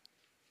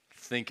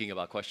thinking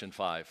about question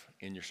 5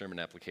 in your sermon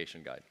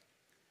application guide.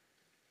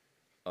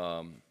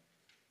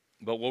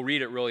 But we'll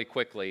read it really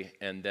quickly,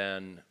 and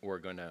then we're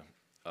going to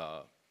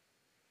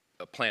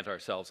plant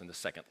ourselves in the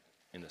second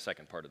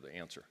part of the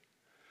answer.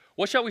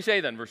 What shall we say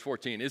then, verse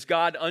 14? Is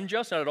God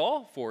unjust? Not at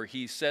all, for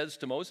he says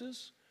to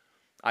Moses,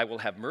 I will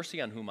have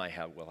mercy on whom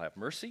will have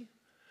mercy.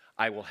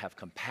 I will have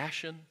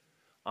compassion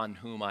on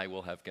whom I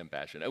will have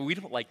compassion. And we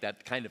don't like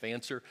that kind of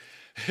answer.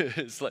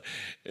 It's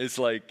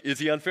like, is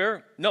he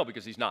unfair? No,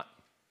 because he's not.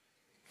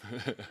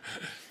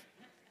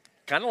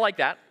 Kind of like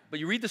that, but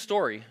you read the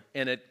story,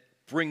 and it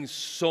brings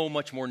so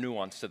much more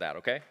nuance to that,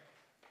 okay?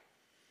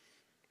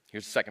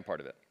 Here's the second part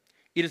of it.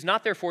 It does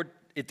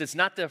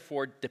not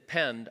therefore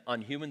depend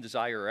on human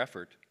desire or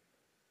effort,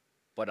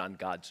 but on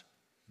God's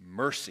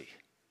mercy.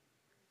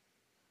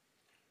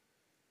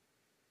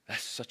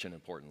 That's such an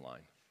important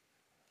line.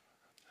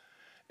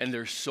 And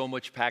there's so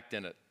much packed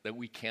in it that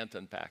we can't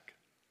unpack.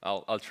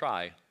 I'll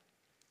try,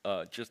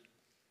 just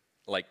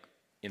like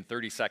in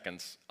 30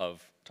 seconds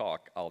of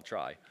talk, I'll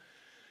try.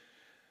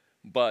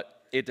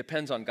 But it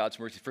depends on God's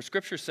mercy. For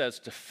Scripture says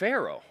to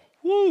Pharaoh,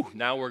 whoo,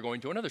 now we're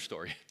going to another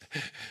story.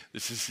 You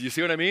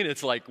see what I mean?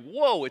 It's like,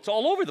 whoa, it's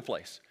all over the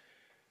place.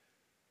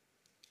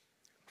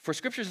 For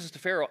Scripture says to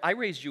Pharaoh, I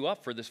raised you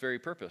up for this very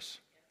purpose,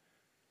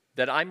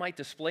 that I might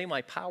display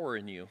my power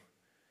in you,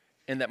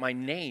 and that my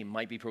name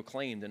might be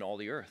proclaimed in all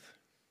the earth.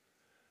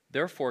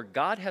 Therefore,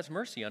 God has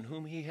mercy on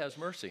whom he has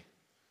mercy,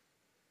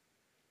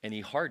 and he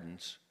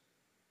hardens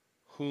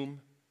whom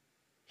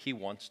he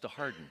wants to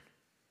harden.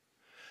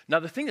 Now,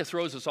 the thing that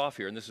throws us off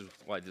here, and this is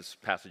why this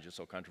passage is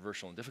so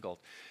controversial and difficult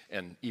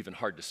and even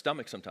hard to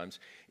stomach sometimes,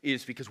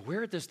 is because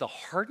where does the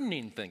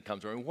hardening thing come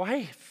from?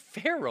 Why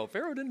Pharaoh?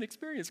 Pharaoh didn't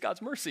experience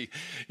God's mercy.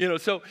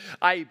 So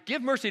I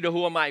give mercy to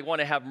whom I want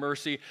to have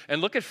mercy,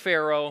 and look at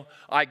Pharaoh.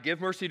 I give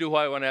mercy to who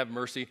I want to have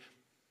mercy,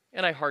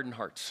 and I harden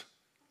hearts.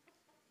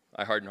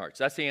 I harden hearts.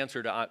 That's the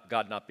answer to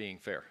God not being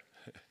fair.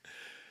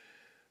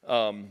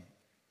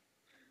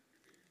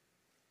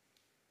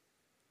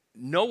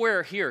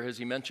 Nowhere here has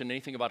he mentioned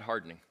anything about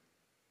hardening,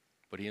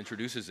 but he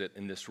introduces it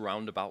in this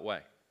roundabout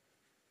way.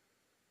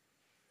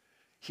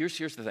 Here's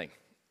the thing.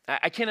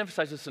 I can't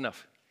emphasize this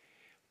enough.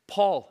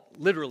 Paul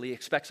literally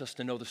expects us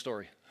to know the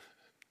story.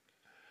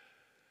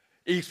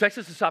 He expects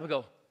us to stop and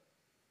go,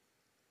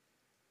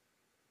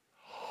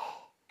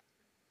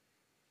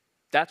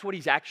 that's what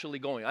he's actually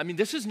going. I mean,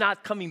 this is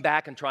not coming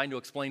back and trying to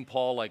explain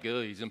Paul like,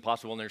 oh, he's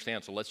impossible to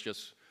understand, so let's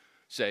just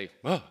say,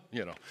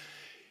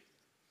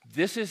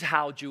 This is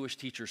how Jewish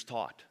teachers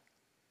taught.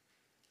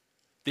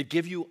 They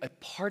give you a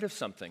part of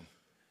something,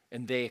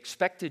 and they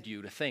expected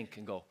you to think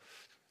and go,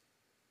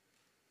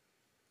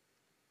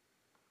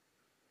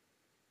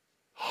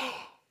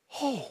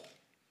 oh,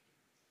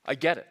 I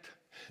get it.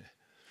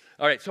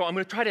 All right, so I'm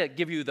going to try to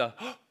give you the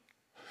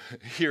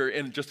here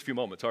in just a few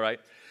moments, all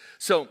right?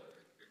 So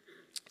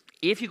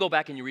if you go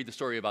back and you read the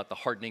story about the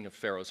hardening of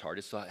Pharaoh's heart,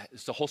 it's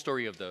the whole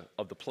story of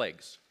the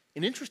plagues,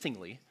 And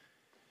interestingly,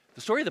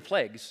 the story of the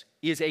plagues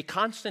is a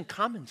constant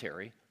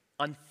commentary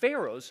on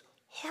Pharaoh's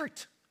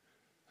heart.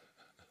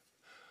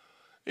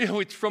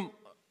 It's from,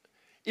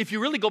 if you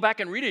really go back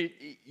and read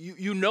it,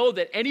 you know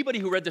that anybody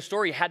who read the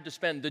story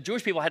the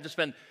Jewish people had to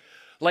spend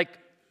like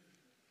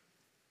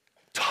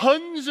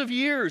tons of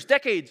years,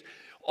 decades,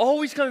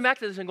 always coming back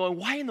to this and going,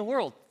 why in the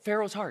world?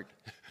 Pharaoh's heart.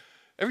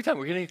 Every time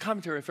we're getting a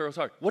commentary on Pharaoh's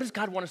heart. What does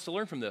God want us to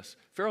learn from this?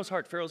 Pharaoh's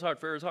heart, Pharaoh's heart,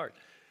 Pharaoh's heart.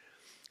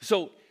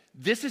 So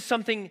this is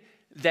something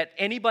that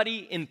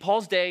anybody in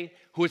Paul's day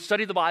who had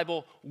studied the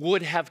Bible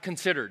would have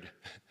considered.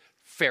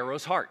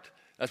 Pharaoh's heart.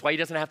 That's why he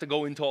doesn't have to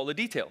go into all the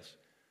details.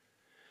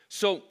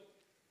 So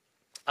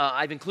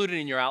I've included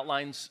in your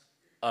outlines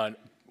a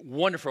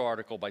wonderful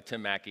article by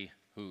Tim Mackie,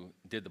 who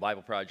did the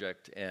Bible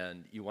Project,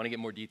 and you want to get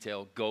more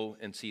detail, go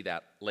and see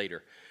that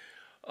later.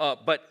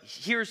 But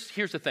here's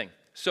the thing.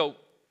 So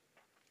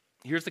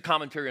here's the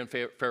commentary on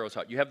Pharaoh's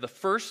heart. You have the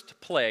first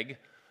plague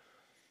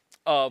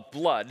of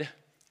blood,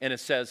 and it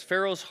says,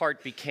 Pharaoh's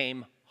heart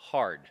became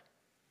hard.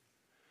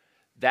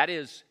 That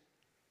is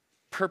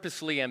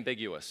purposely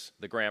ambiguous,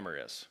 the grammar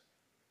is.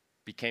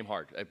 Became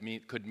hard.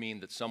 It could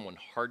mean that someone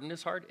hardened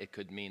his heart. It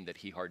could mean that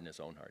he hardened his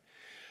own heart.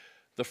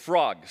 The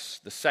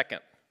frogs, the second.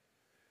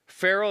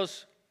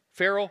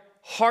 Pharaoh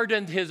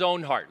hardened his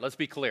own heart. Let's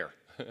be clear.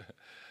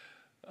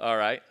 All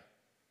right.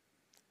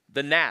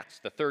 The gnats,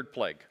 the third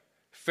plague.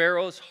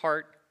 Pharaoh's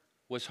heart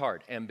was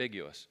hard,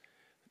 ambiguous.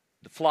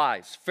 The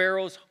flies.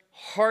 Pharaoh's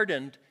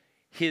hardened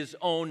his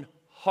own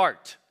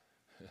heart.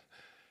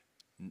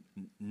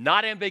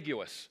 Not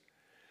ambiguous.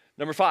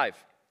 Number 5,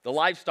 the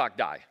livestock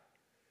die.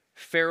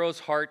 Pharaoh's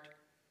heart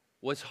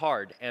was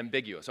hard,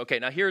 ambiguous. Okay,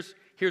 now here's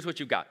what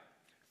you've got.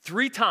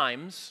 3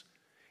 times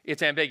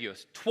it's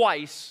ambiguous.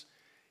 Twice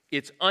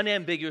it's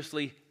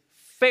unambiguously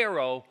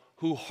Pharaoh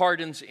who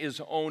hardens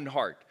his own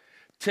heart.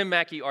 Tim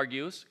Mackie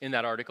argues in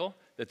that article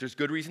that there's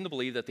good reason to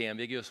believe that the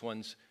ambiguous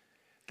ones,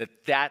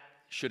 that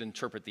should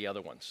interpret the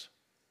other ones.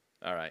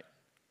 All right.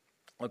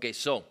 Okay,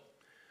 so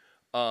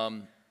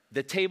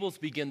the tables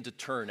begin to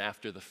turn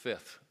after the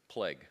 5th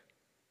plague.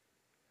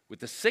 With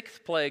the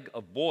 6th plague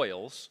of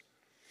boils,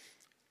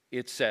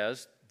 it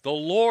says, the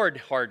Lord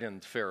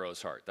hardened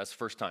Pharaoh's heart. That's the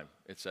first time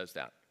it says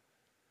that.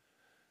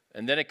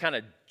 And then it kind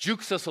of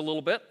jukes us a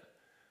little bit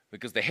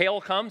because the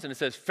hail comes and it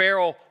says,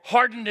 Pharaoh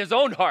hardened his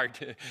own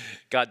heart.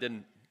 God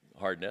didn't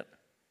harden it.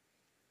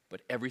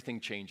 But everything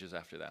changes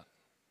after that.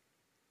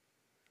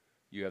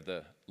 You have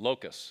the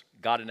locusts.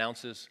 God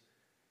announces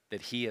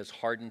that he has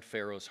hardened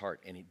Pharaoh's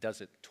heart, and he does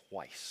it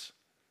twice.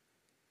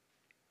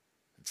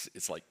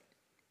 It's like,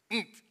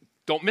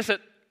 don't miss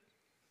it.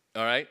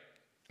 All right?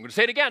 I'm going to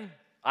say it again.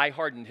 I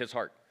hardened his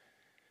heart.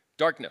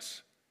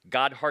 Darkness.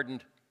 God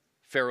hardened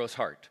Pharaoh's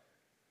heart.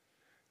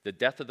 The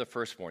death of the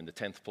firstborn, the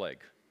 10th plague,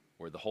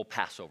 where the whole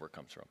Passover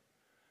comes from.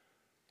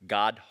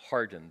 God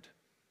hardened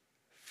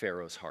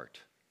Pharaoh's heart.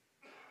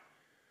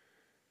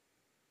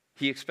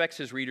 He expects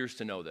his readers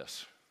to know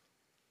this.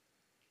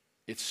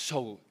 It's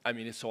so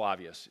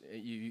obvious.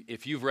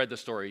 If you've read the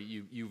story,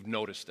 you've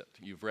noticed it.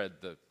 You've read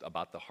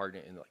about the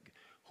hardening, and like,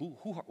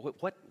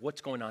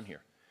 what's going on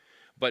here?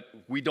 But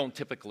we don't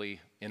typically,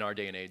 in our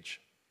day and age,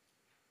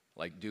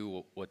 like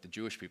do what the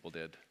Jewish people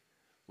did,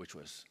 which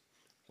was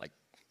like,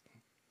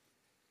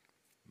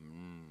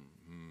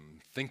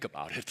 think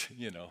about it,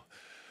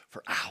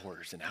 for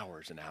hours and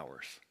hours and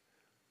hours.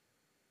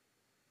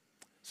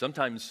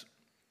 Sometimes,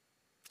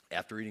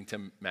 after reading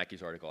Tim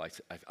Mackie's article,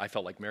 I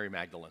felt like Mary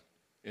Magdalene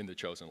in The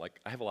Chosen. Like,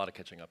 I have a lot of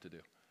catching up to do.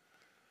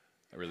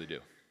 I really do.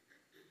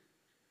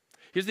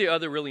 Here's the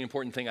other really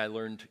important thing I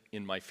learned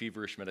in my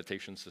feverish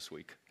meditations this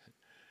week.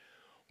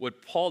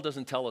 What Paul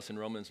doesn't tell us in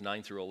Romans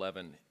 9 through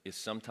 11 is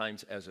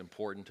sometimes as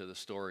important to the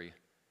story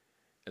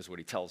as what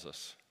he tells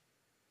us.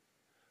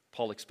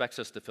 Paul expects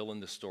us to fill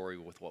in the story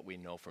with what we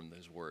know from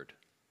his word.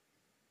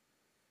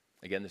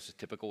 Again, this is a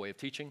typical way of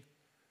teaching.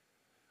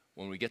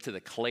 When we get to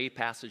the clay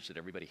passage that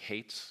everybody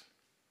hates,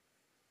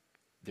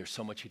 there's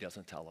so much he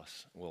doesn't tell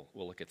us. We'll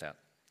look at that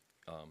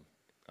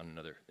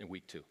in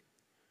week 2.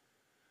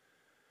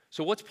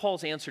 So what's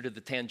Paul's answer to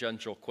the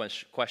tangential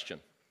question?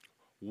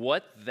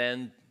 What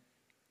then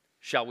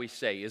shall we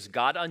say? Is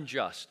God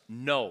unjust?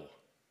 No.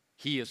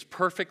 He is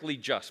perfectly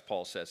just,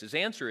 Paul says. His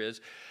answer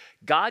is,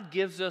 God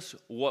gives us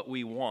what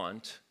we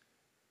want,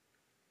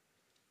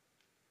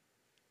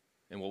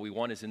 and what we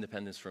want is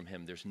independence from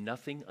him. There's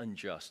nothing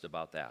unjust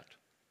about that.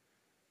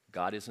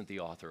 God isn't the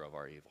author of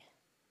our evil.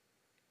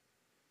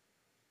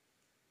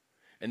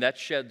 And that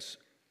sheds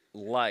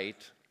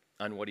light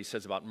on what he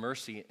says about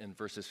mercy in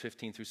verses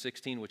 15 through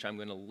 16, which I'm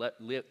going to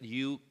let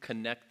you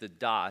connect the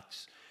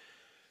dots.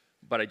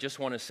 But I just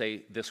want to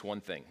say this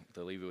one thing,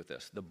 to leave you with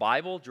this. The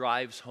Bible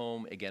drives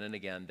home again and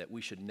again that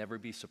we should never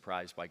be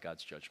surprised by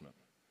God's judgment.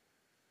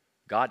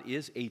 God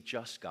is a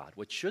just God.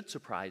 What should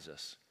surprise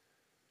us,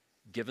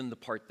 given the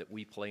part that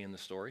we play in the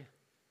story,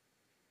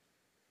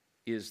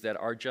 is that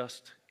our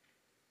just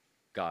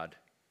God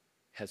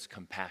has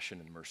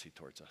compassion and mercy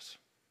towards us.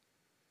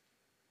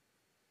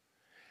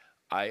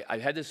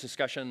 I've had this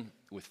discussion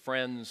with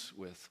friends,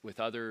 with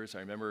others. I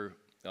remember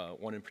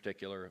one in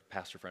particular, a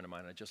pastor friend of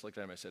mine. I just looked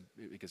at him. I said,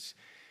 because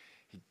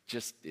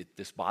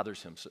this bothered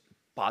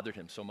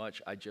him so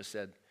much. I just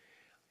said,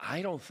 I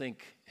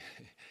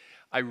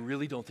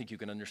really don't think you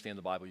can understand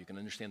the Bible. You can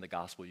understand the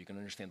gospel. You can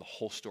understand the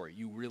whole story.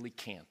 You really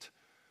can't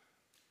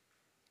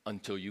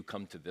until you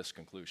come to this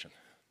conclusion,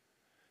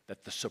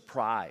 that the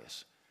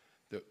surprise,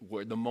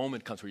 where the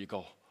moment comes where you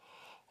go,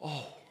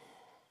 oh,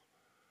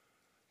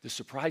 the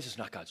surprise is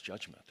not God's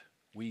judgment.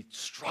 We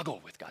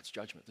struggle with God's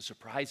judgment. The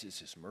surprise is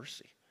his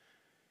mercy.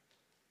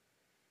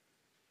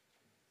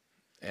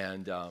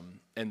 And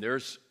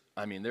there's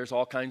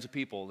all kinds of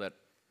people that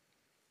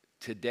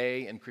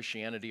today in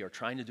Christianity are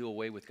trying to do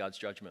away with God's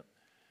judgment.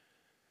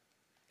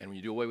 And when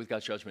you do away with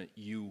God's judgment,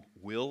 you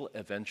will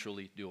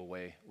eventually do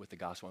away with the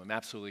gospel. I'm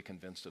absolutely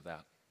convinced of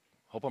that.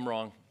 Hope I'm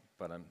wrong,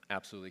 but I'm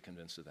absolutely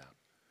convinced of that.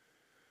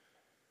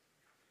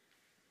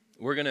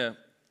 We're going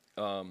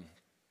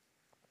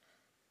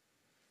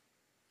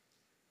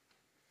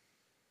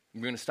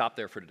to stop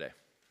there for today.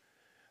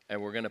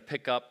 And we're going to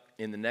pick up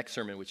in the next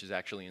sermon, which is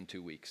actually in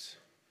 2 weeks.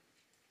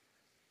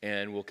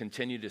 And we'll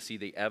continue to see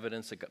the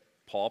evidence that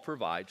Paul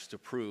provides to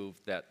prove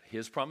that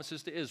his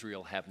promises to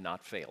Israel have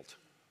not failed.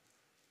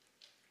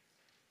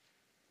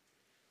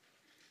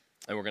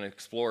 And we're going to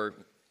explore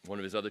one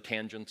of his other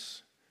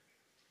tangents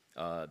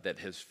that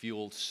has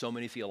fueled so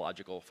many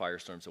theological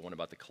firestorms, the one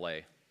about the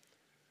clay.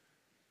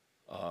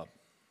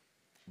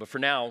 But for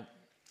now,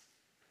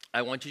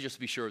 I want you just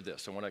to be sure of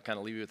this. I want to kind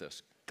of leave you with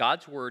this.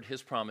 God's word,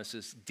 his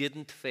promises,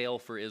 didn't fail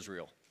for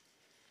Israel.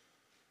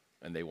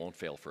 And they won't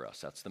fail for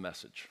us. That's the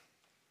message.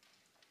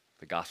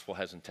 The gospel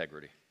has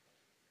integrity.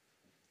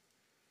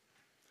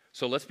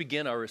 So let's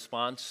begin our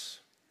response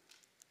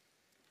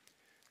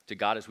to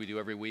God as we do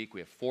every week. We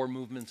have 4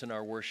 movements in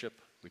our worship.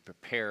 We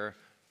prepare,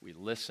 we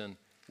listen,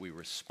 we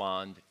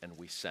respond, and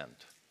we send.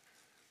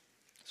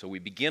 So we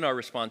begin our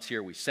response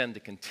here. We send to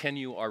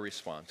continue our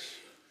response.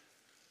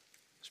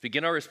 Let's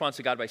begin our response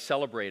to God by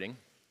celebrating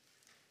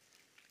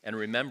and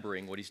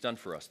remembering what he's done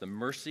for us. The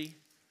mercy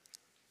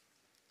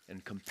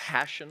and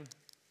compassion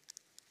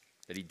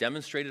that he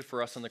demonstrated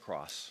for us on the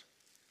cross.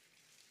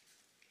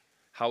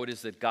 How it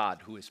is that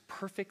God, who is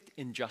perfect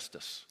in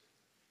justice,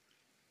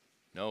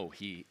 no,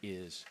 he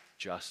is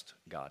just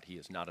God. He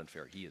is not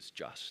unfair. He is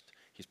just.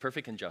 He's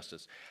perfect in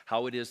justice.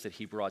 How it is that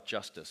he brought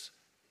justice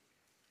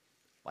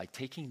by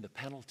taking the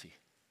penalty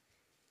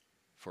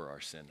for our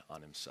sin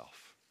on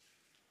himself.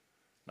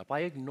 Not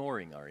by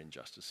ignoring our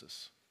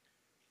injustices,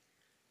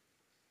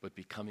 but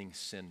becoming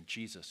sin.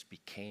 Jesus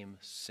became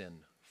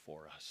sin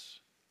for us.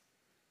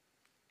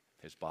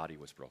 His body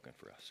was broken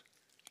for us.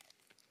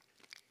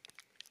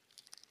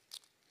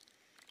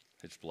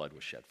 His blood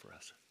was shed for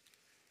us.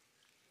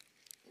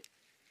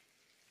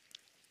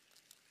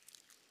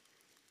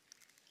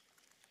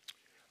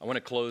 I want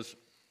to close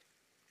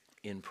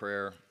in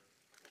prayer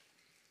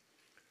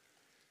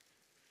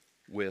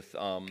with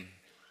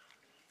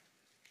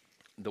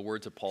the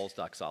words of Paul's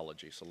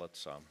doxology. So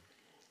let's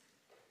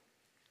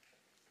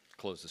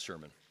close the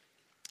sermon.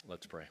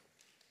 Let's pray.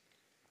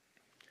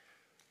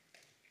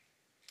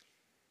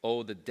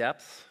 Oh, the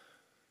depth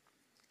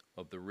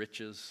of the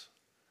riches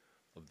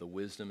of the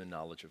wisdom and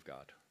knowledge of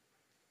God.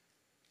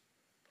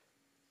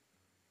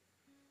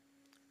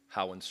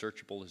 How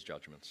unsearchable his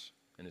judgments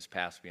and his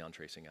paths beyond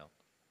tracing out.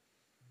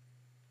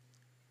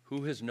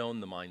 Who has known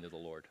the mind of the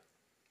Lord?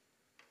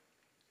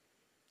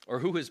 Or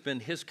who has been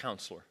his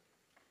counselor?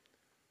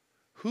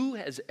 Who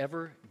has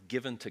ever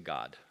given to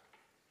God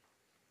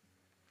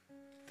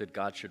that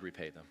God should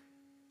repay them?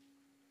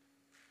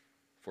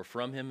 For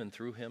from him and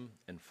through him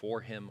and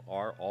for him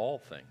are all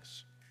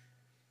things.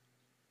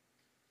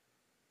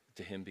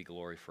 To him be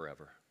glory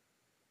forever.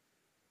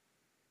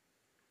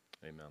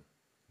 Amen.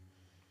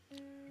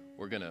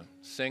 We're going to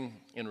sing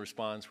in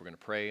response. We're going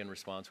to pray in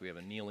response. We have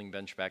a kneeling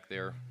bench back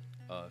there.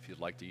 If you'd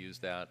like to use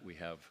that, we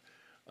have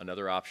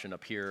another option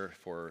up here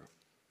for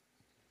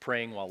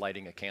praying while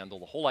lighting a candle.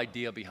 The whole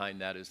idea behind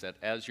that is that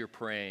as you're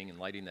praying and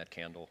lighting that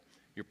candle,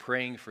 you're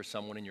praying for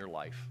someone in your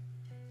life,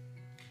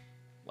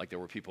 like there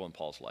were people in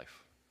Paul's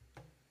life.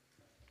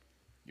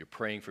 You're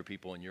praying for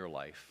people in your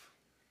life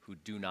who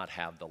do not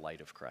have the light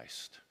of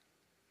Christ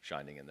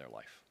shining in their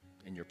life,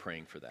 and you're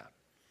praying for that.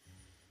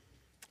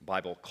 The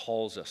Bible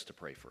calls us to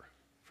pray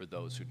for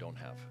those who don't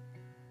have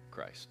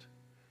Christ.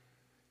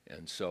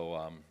 And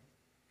so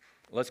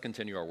let's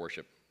continue our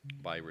worship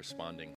by responding